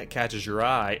 because the thing that catches your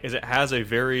eye is it has a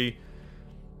very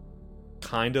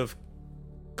kind of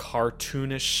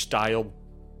cartoonish style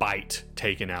bite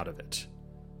taken out of it,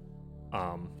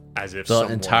 as if the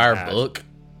entire book.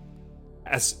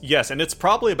 Yes, and it's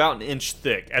probably about an inch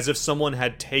thick, as if someone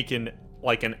had taken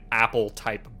like an apple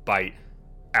type bite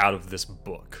out of this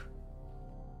book.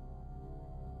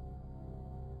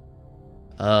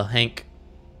 Hank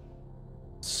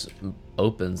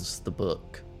opens the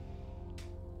book.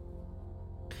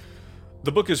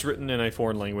 The book is written in a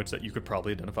foreign language that you could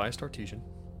probably identify as Tartessian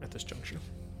at this juncture.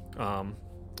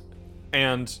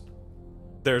 And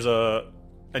there's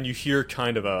and you hear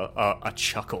kind of a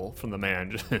chuckle from the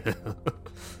man.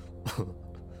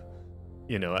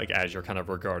 You know, like as you're kind of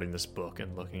regarding this book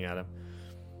and looking at him.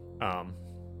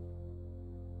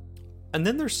 And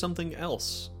then there's something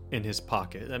else in his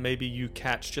pocket that maybe you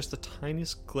catch just the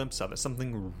tiniest glimpse of it.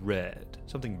 Something red.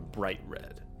 Something bright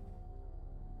red.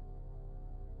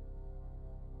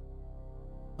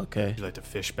 Okay. Would you like to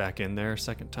fish back in there a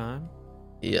second time?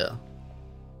 Yeah.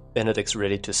 Benedict's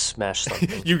ready to smash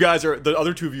something. You guys are, the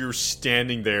other two of you are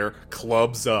standing there,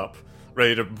 clubs up,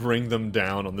 ready to bring them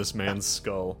down on this man's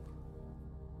skull.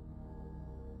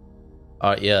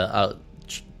 Yeah, I'll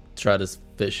try to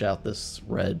fish out this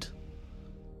red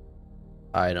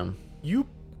item. You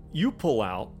pull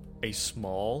out a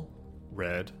small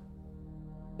red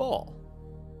ball.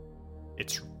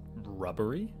 It's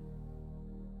rubbery.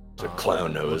 It's a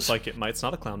clown nose. Looks like it's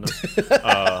not a clown nose.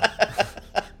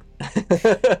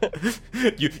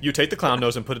 You take the clown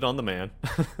nose and put it on the man.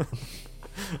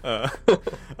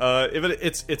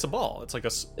 It's a ball. It's like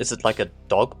a. Is it like a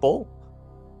dog ball?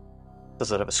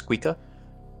 Does it have a squeaker?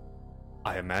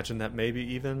 I imagine that maybe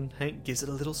even Hank gives it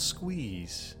a little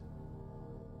squeeze.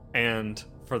 And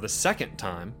for the second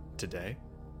time today,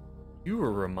 you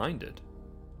were reminded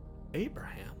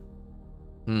Abraham,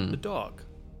 the dog.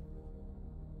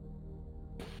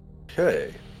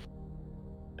 Okay.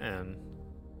 And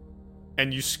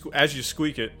you as you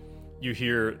squeak it, you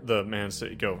hear the man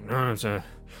say, "Go, no, it's a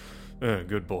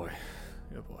good boy,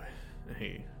 good boy." And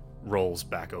he rolls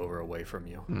back over away from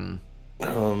you.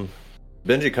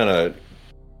 Benji kind of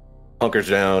hunkers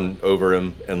down over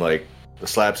him and like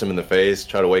slaps him in the face,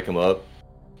 try to wake him up,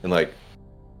 and like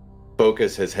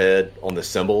focus his head on the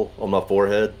symbol on my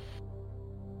forehead.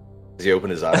 Does he open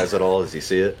his eyes at all? Does he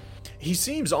see it? He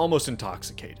seems almost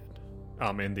intoxicated,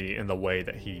 in the way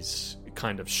that he's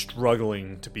kind of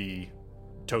struggling to be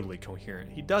totally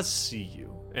coherent. He does see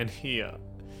you, and he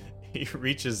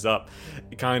reaches up,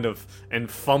 kind of, and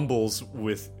fumbles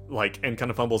with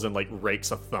and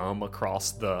rakes a thumb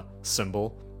across the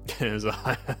symbol.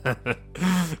 Not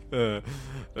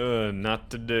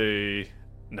today.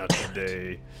 That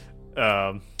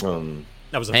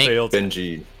was a failed.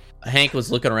 Benji. Hank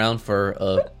was looking around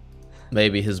for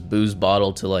maybe his booze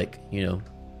bottle to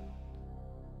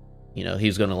he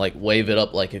was gonna wave it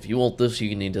up if you want this,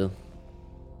 you need to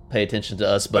pay attention to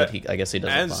us. But I guess he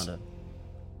doesn't find it.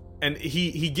 And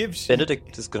he gives.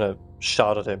 Benedict is gonna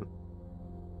shout at him.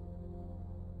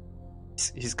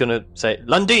 He's gonna say,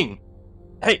 "Lundin,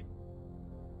 hey,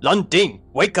 Lundin,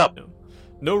 wake up!"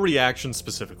 No reaction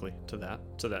specifically to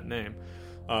that name,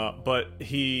 but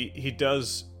he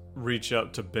does reach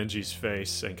up to Benji's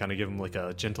face and kind of give him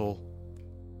a gentle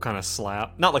kind of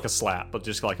slap, not like a slap, but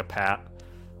just like a pat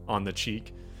on the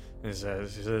cheek. And he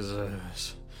says,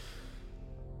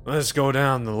 "Let's go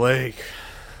down the lake,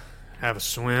 have a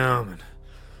swim, and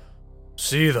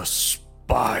see the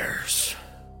spires.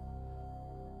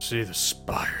 See the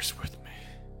spires with me."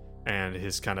 And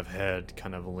his kind of head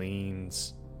kind of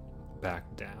leans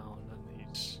back down, and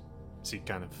he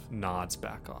kind of nods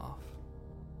back off.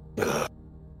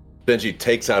 Benji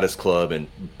takes out his club and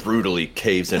brutally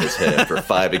caves in his head for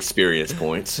 5 experience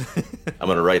points. I'm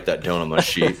gonna write that down on my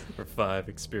sheet. For 5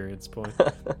 experience points.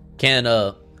 Can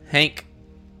Hank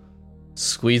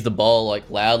squeeze the ball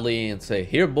loudly and say,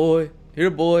 here boy,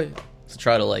 to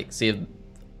try to see if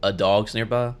a dog's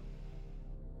nearby?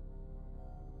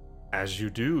 As you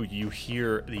do, you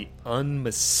hear the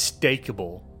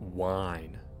unmistakable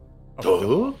whine of a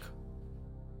dog.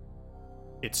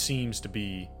 It seems to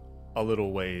be a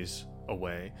little ways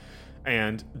away,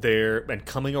 and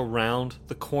coming around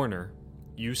the corner,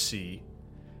 you see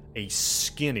a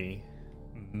skinny,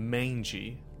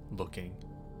 mangy looking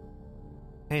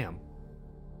Ham.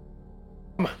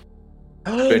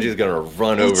 Benji's gonna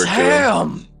run over to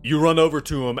him. You run over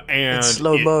to him, and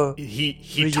slow-mo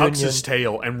he tucks his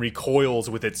tail and recoils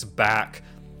with its back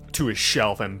to his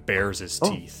shelf and bares his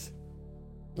teeth.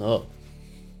 Oh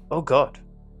God.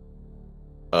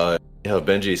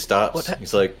 Benji stops.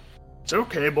 He's like, "It's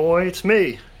okay, boy. It's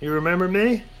me. You remember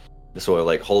me?" This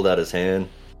way, hold out his hand.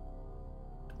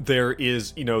 There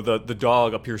is, the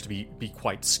dog appears to be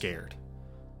quite scared.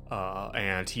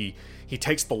 And he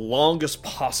takes the longest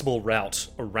possible route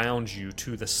around you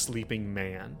to the sleeping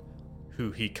man,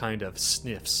 who he kind of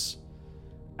sniffs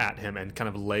at him and kind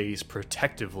of lays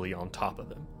protectively on top of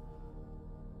him.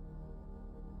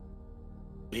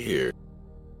 Weird.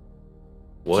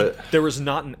 What? There was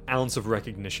not an ounce of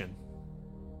recognition.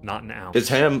 Not an ounce. Is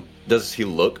Ham, does he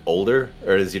look older,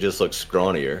 or does he just look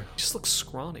scrawnier? He just looks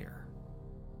scrawnier.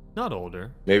 Not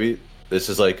older. Maybe this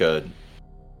is like a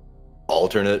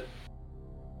alternate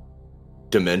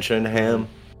dimension Ham.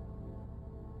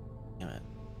 That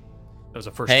was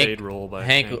a first aid roll by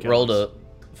Hank rolled a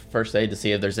first aid to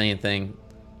see if there's anything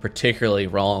particularly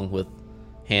wrong with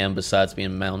Ham besides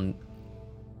being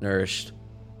malnourished.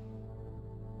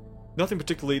 Nothing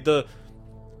particularly.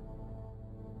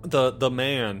 The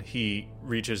man, he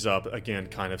reaches up again,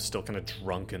 kind of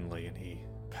drunkenly, and he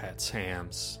pats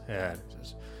Ham's head. He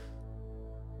says,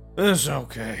 "It's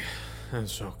okay.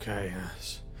 It's okay.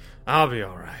 Yes. I'll be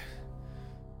all right."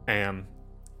 And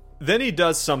then he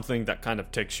does something that kind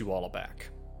of takes you all aback.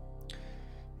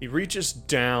 He reaches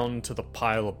down to the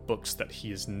pile of books that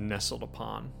he is nestled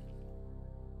upon.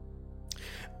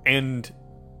 And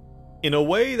in a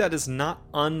way that is not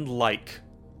unlike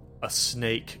a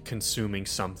snake consuming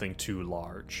something too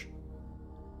large,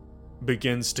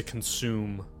 begins to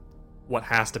consume what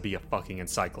has to be a fucking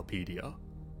encyclopedia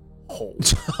whole.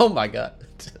 Oh my god.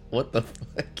 What the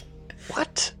fuck?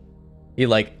 What? He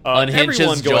unhinges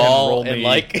his go ahead jaw and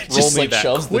just roll me that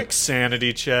shoves quick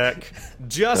sanity check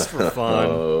just for fun.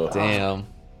 Oh, Damn.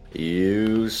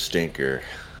 you stinker.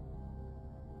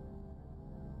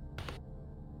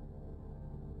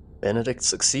 Benedict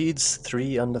succeeds,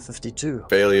 3 under 52.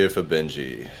 Failure for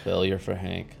Benji. Failure for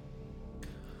Hank.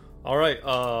 All right,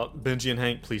 Benji and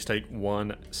Hank, please take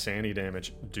 1 sanity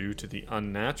damage due to the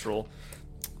unnatural.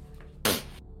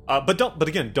 But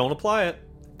again, don't apply it.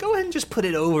 Go ahead and just put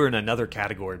it over in another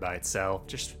category by itself.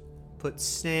 Just put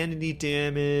sanity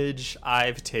damage.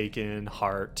 I've taken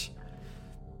heart,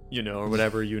 or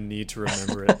whatever you need to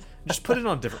remember it. Just put it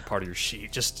on a different part of your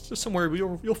sheet. Just somewhere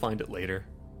you'll find it later.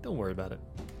 Don't worry about it.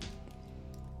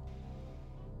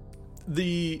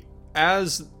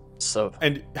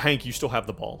 And Hank, you still have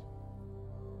the ball.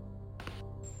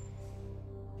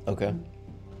 Okay.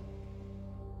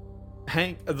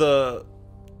 Hank,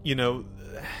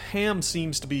 Ham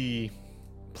seems to be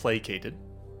placated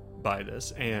by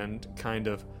this and kind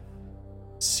of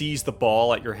sees the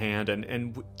ball at your hand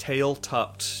and tail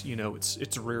tucked,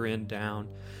 its rear end down,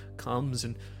 comes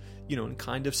and and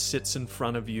kind of sits in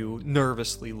front of you,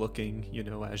 nervously looking,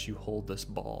 as you hold this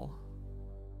ball.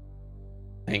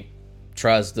 Hank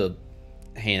tries to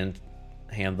hand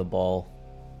the ball,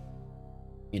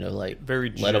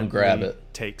 very let him grab it.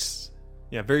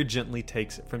 Very gently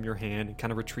takes it from your hand and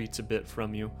kind of retreats a bit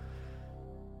from you.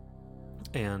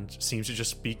 And seems to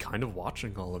just be kind of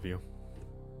watching all of you.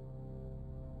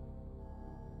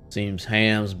 Seems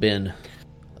Ham's been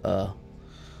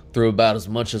through about as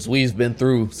much as we've been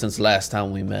through since last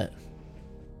time we met.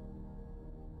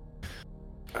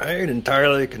 I ain't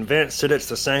entirely convinced that it's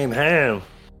the same Ham.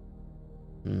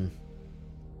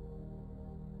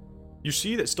 You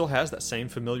see that it still has that same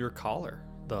familiar collar.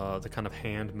 The kind of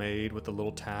handmade with the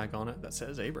little tag on it that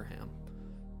says Abraham.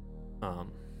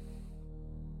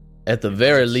 At the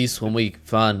very least, when we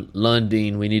find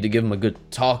Lundeen, we need to give him a good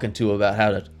talking to about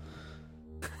how to...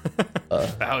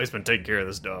 how he's been taking care of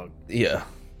this dog. Yeah.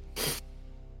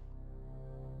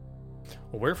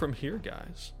 Well, where from here,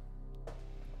 guys?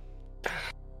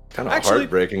 Kind of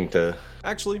heartbreaking to...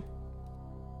 Actually,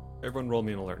 everyone roll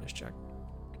me an alertness check.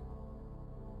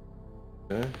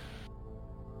 Okay.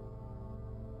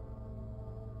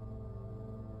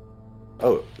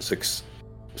 Oh, success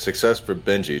for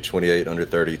Benji, 28 under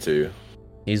 32.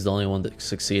 He's the only one that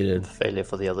succeeded. Failure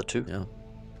for the other 2. Yeah.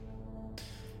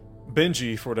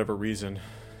 Benji, for whatever reason,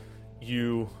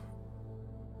 you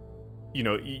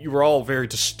were all very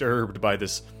disturbed by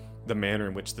the manner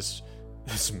in which this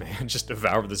man just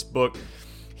devoured this book.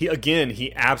 He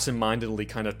absentmindedly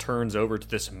kind of turns over to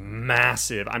this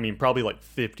massive, probably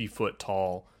 50-foot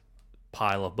tall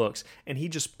pile of books, and he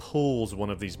just pulls one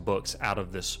of these books out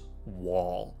of this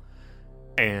wall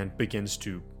and begins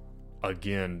to,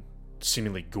 again,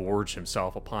 seemingly gorge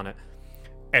himself upon it.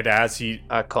 And I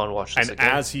can't watch this again.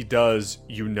 As he does,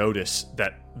 you notice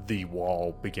that the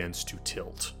wall begins to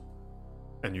tilt,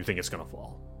 and you think it's gonna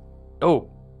fall.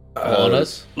 Oh, on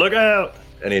us! Look out!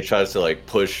 And he tries to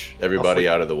push everybody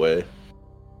out of the way.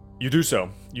 You do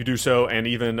so, and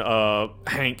even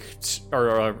Hank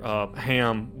or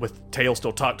Ham with tail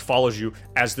still tucked follows you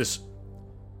as this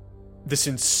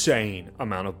insane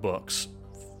amount of books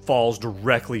falls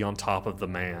directly on top of the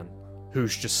man,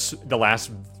 who's just the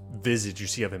last visage you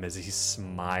see of him is he's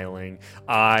smiling,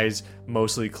 eyes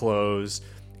mostly closed,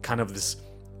 kind of this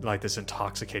like this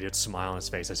intoxicated smile on his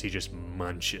face as he just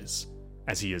munches,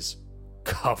 as he is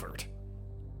covered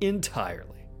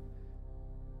entirely.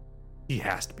 He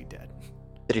has to be dead.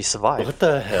 Did he survive? What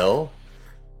the hell?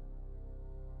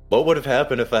 What would have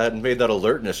happened if I hadn't made that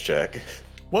alertness check?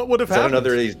 What would have Is that happened?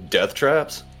 another of these death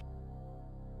traps?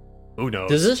 Who knows?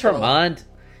 Does this remind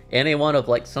anyone of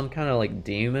like some kind of like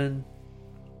demon?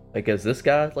 Like, is this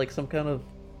guy like some kind of,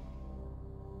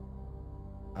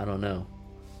 I don't know,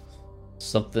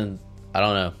 something? I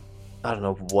don't know. I don't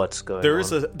know what's going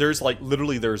on. There's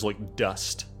like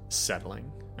dust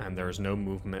settling, and there's no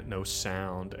movement, no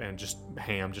sound, and just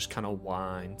Ham just kind of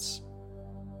whines.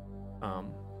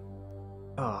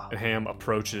 And Ham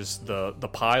approaches the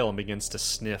pile and begins to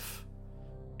sniff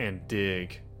and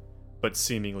dig, but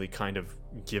seemingly kind of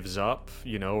gives up,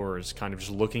 or is kind of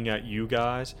just looking at you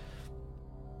guys.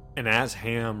 And as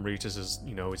Ham reaches his,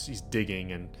 he's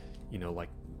digging, and like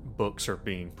books are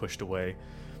being pushed away.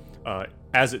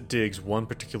 As it digs, one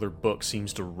particular book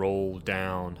seems to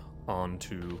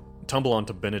tumble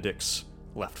onto Benedict's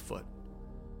left foot.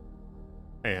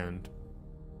 And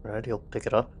Right, he'll pick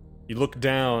it up. you look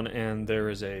down, and there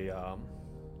is a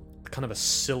kind of a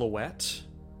silhouette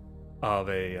of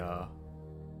a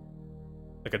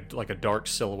dark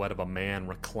silhouette of a man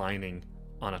reclining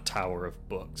on a tower of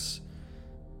books,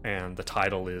 and the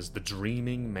title is "The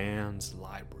Dreaming Man's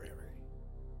Library."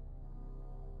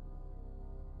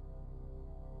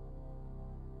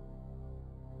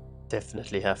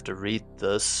 Definitely have to read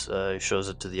this. He shows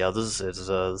it to the others.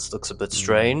 This looks a bit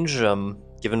strange.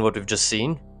 Given what we've just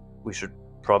seen, we should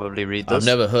probably read this. I've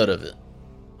never heard of it.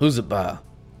 Who's it by?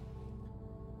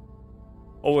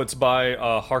 Oh, it's by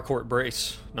Harcourt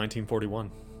Brace, 1941.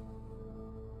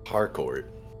 Harcourt.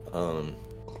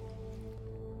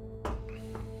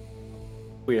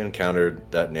 We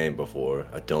encountered that name before.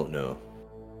 I don't know.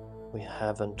 We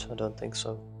haven't. I don't think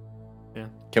so. Yeah.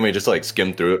 Can we just like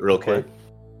skim through it real quick?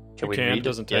 Can we It read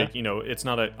doesn't it? take, it's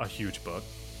not a huge book.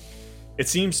 It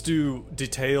seems to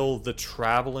detail the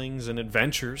travelings and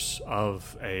adventures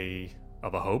of a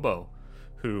hobo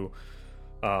who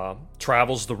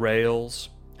travels the rails,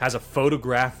 has a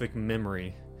photographic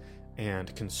memory,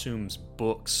 and consumes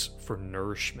books for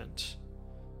nourishment.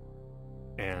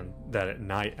 And that at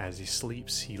night, as he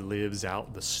sleeps, he lives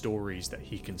out the stories that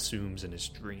he consumes in his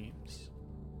dreams.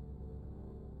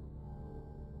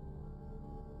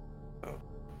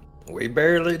 We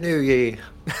barely knew ye.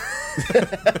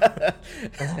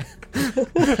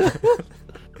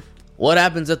 What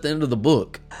happens at the end of the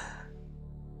book?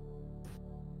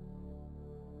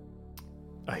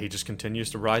 He just continues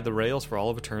to ride the rails for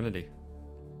all of eternity.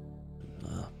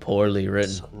 Poorly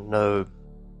written. So no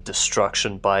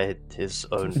destruction by his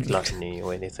own gluttony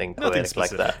or anything Nothing poetic like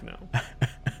specific, that.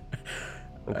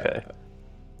 no. Okay.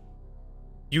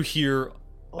 You hear,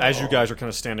 as you guys are kind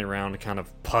of standing around and kind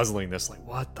of puzzling this, like,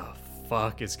 what the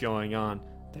fuck is going on?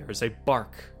 There is a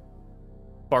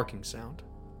barking sound.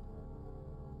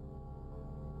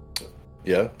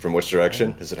 Yeah, from which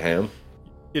direction? Is it Ham?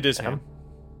 It is Ham.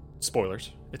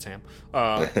 Spoilers, it's Ham.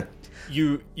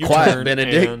 You Quiet, turn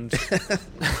Benedict. and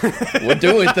We're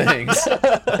doing things.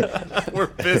 we're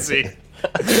busy.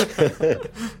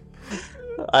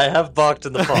 I have barked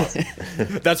in the past.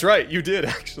 That's right, you did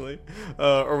actually.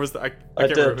 Or was I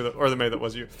can't did. remember or the maid that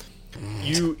was you.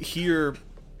 You hear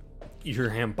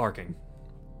Ham barking.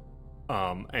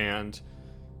 And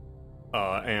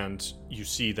you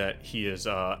see that he is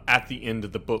at the end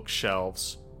of the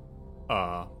bookshelves,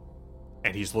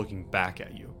 and he's looking back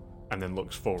at you, and then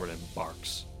looks forward and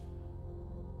barks.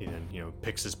 He then,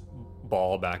 picks his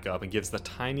ball back up and gives the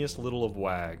tiniest little of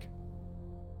wag.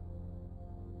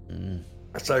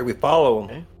 I say we follow him.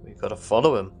 Okay, we gotta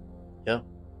follow him. Yeah.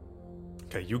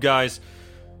 Okay, you guys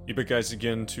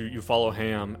begin to you follow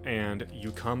Ham, and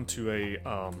you come to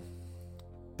a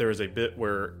there is a bit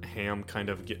where Ham kind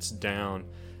of gets down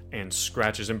and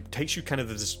scratches and takes you kind of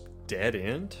to this dead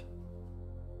end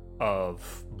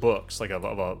of books, like of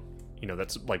a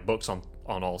that's like books on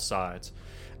all sides,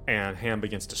 and Ham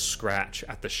begins to scratch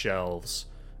at the shelves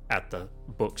at the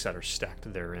books that are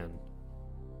stacked therein.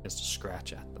 Is to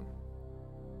scratch at them.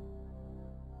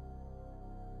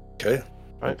 Okay.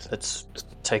 Right. Let's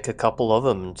take a couple of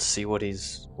them and see what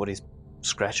he's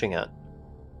scratching at.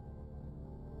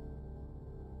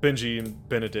 Benji and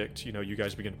Benedict, you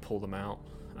guys begin to pull them out.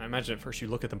 I imagine at first you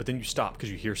look at them, but then you stop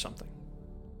because you hear something.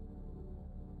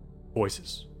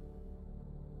 Voices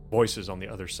on the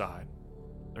other side.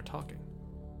 They're talking.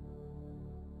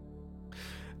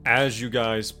 As you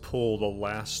guys pull the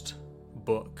last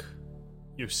book,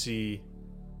 you see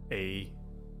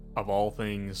of all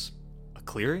things, a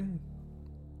clearing?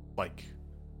 Like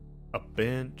a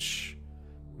bench,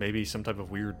 maybe some type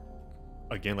of weird,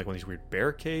 again, like one of these weird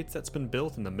barricades that's been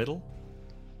built in the middle.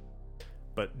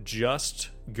 But just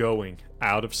going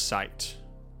out of sight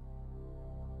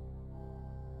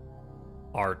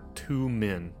are two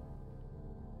men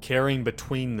carrying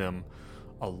between them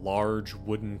a large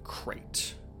wooden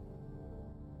crate.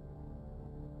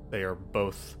 They are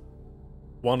both,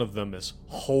 one of them is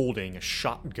holding a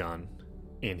shotgun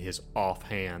in his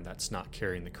offhand that's not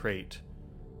carrying the crate.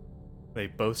 They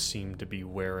both seem to be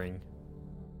wearing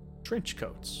trench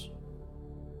coats.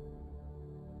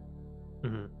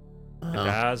 Mm-hmm. And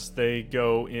as they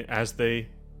go in,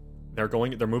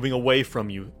 they're moving away from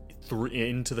you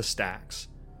into the stacks.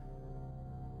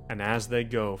 And as they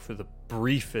go for the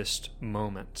briefest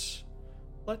moment,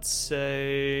 let's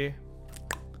say,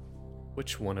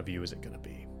 which one of you is it going to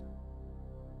be?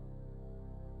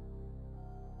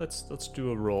 Let's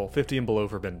do a roll. 50 and below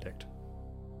for Benedict.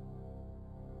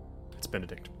 It's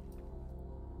Benedict.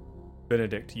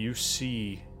 Benedict, you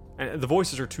see, and the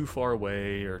voices are too far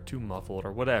away or too muffled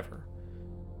or whatever.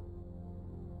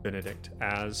 Benedict,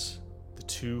 as the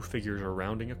two figures are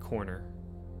rounding a corner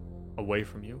away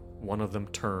from you, one of them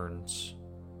turns.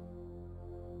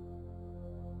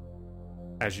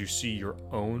 As you see your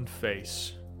own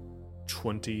face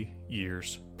 20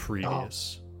 years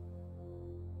previous.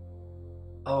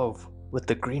 Oh, with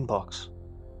the green box.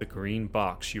 The green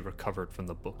box you recovered from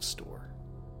the bookstore.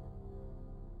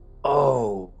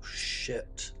 Oh,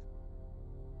 shit.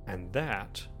 And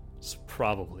that is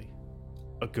probably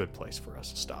a good place for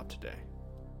us to stop today.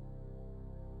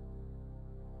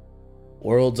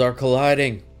 Worlds are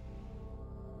colliding.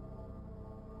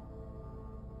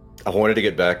 I wanted to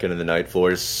get back into the night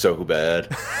floors so bad.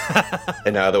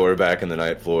 And now that we're back in the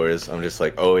night floors, I'm just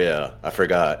like, oh yeah, I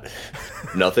forgot.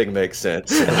 Nothing makes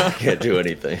sense. I can't do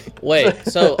anything. Wait,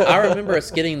 so I remember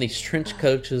us getting these trench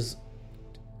coats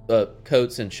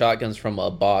and shotguns from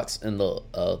a box in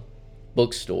the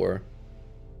bookstore.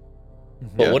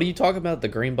 But Yeah. what are you talking about? The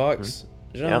green box,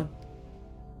 John? Yeah.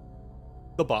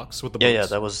 The box with the books. Yeah,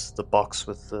 that was the box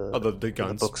with the, the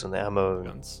guns. the books and the ammo.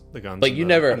 The guns. But and you the,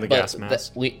 never. and the gas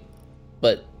mask.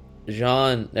 But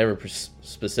Jean never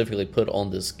specifically put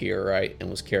on this gear, right? And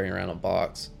was carrying around a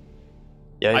box.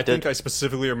 Yeah, I think I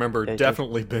specifically remember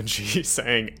definitely Benji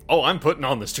saying, "Oh, I'm putting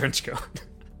on this trench coat."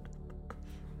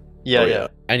 Yeah, Oh, yeah. yeah.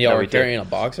 And y'all No, were we did. carrying a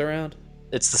box around?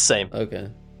 It's the same. Okay.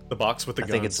 The box with the I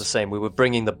guns. think it's the same. We were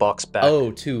bringing the box back.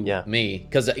 Oh, to Yeah. me.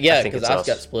 Because I think it's I us.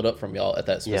 got split up from y'all at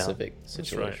that Yeah. specific right.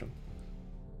 situation.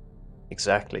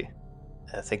 Exactly.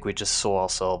 I think we just saw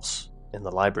ourselves in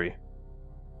the library.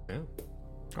 Yeah.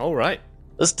 All right.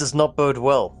 This does not bode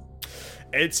well.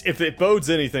 It's if it bodes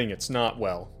anything, it's not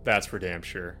well. That's for damn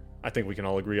sure. I think we can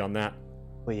all agree on that.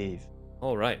 We've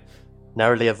All right.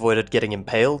 narrowly avoided getting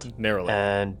impaled, Narrowly.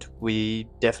 and we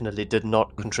definitely did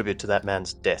not contribute to that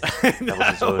man's death.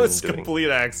 that his own was doing. complete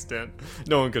accident.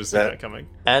 No one could have seen that coming.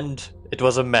 And it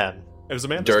was a man. It was a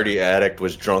man. this Dirty addict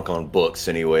was drunk on books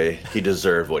anyway. He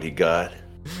deserved what he got.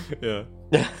 time.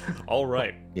 Yeah. All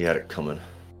right. He had it coming.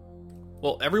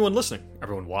 Well, everyone listening,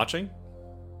 everyone watching,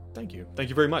 thank you. Thank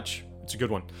you very much. It's a good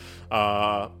one.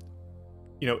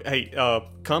 Hey,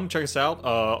 come check us out.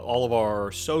 All of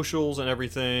our socials and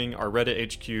everything, our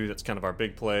Reddit HQ, that's kind of our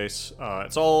big place.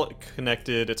 It's all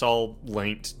connected. It's all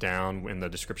linked down in the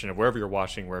description of wherever you're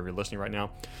watching, wherever you're listening right now.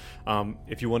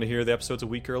 If you want to hear the episodes a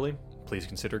week early, please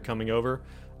consider coming over.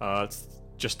 It's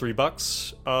just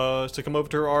 $3 to come over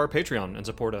to our Patreon and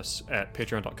support us at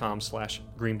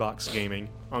patreon.com/greenboxgaming_,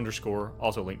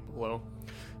 also linked below.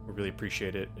 We really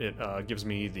appreciate it. It gives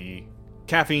me the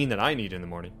caffeine that I need in the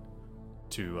morning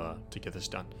to get this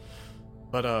done.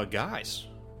 But guys,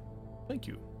 thank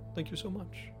you so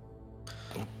much.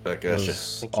 Back That at you.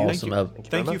 was Thank you. awesome.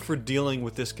 Thank you much. for dealing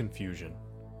with this confusion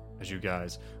as you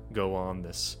guys go on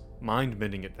this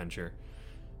mind-bending adventure.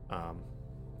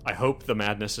 I hope the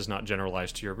madness is not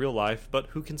generalized to your real life, but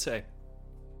who can say?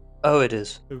 Oh, it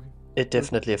is. Who- It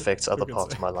definitely affects other can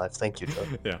parts say? of my life. Thank you, Joe.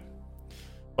 Yeah.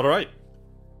 But all right,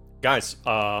 guys.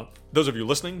 Those of you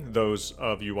listening, those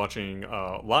of you watching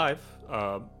live,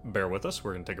 bear with us.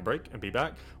 We're gonna take a break and be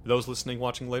back. Those listening,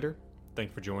 watching later, thank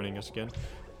you for joining us again,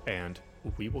 and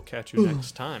we will catch you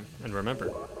next time. And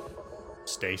remember,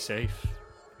 stay safe,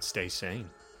 stay sane.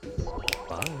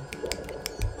 Bye.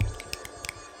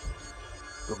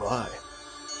 Goodbye.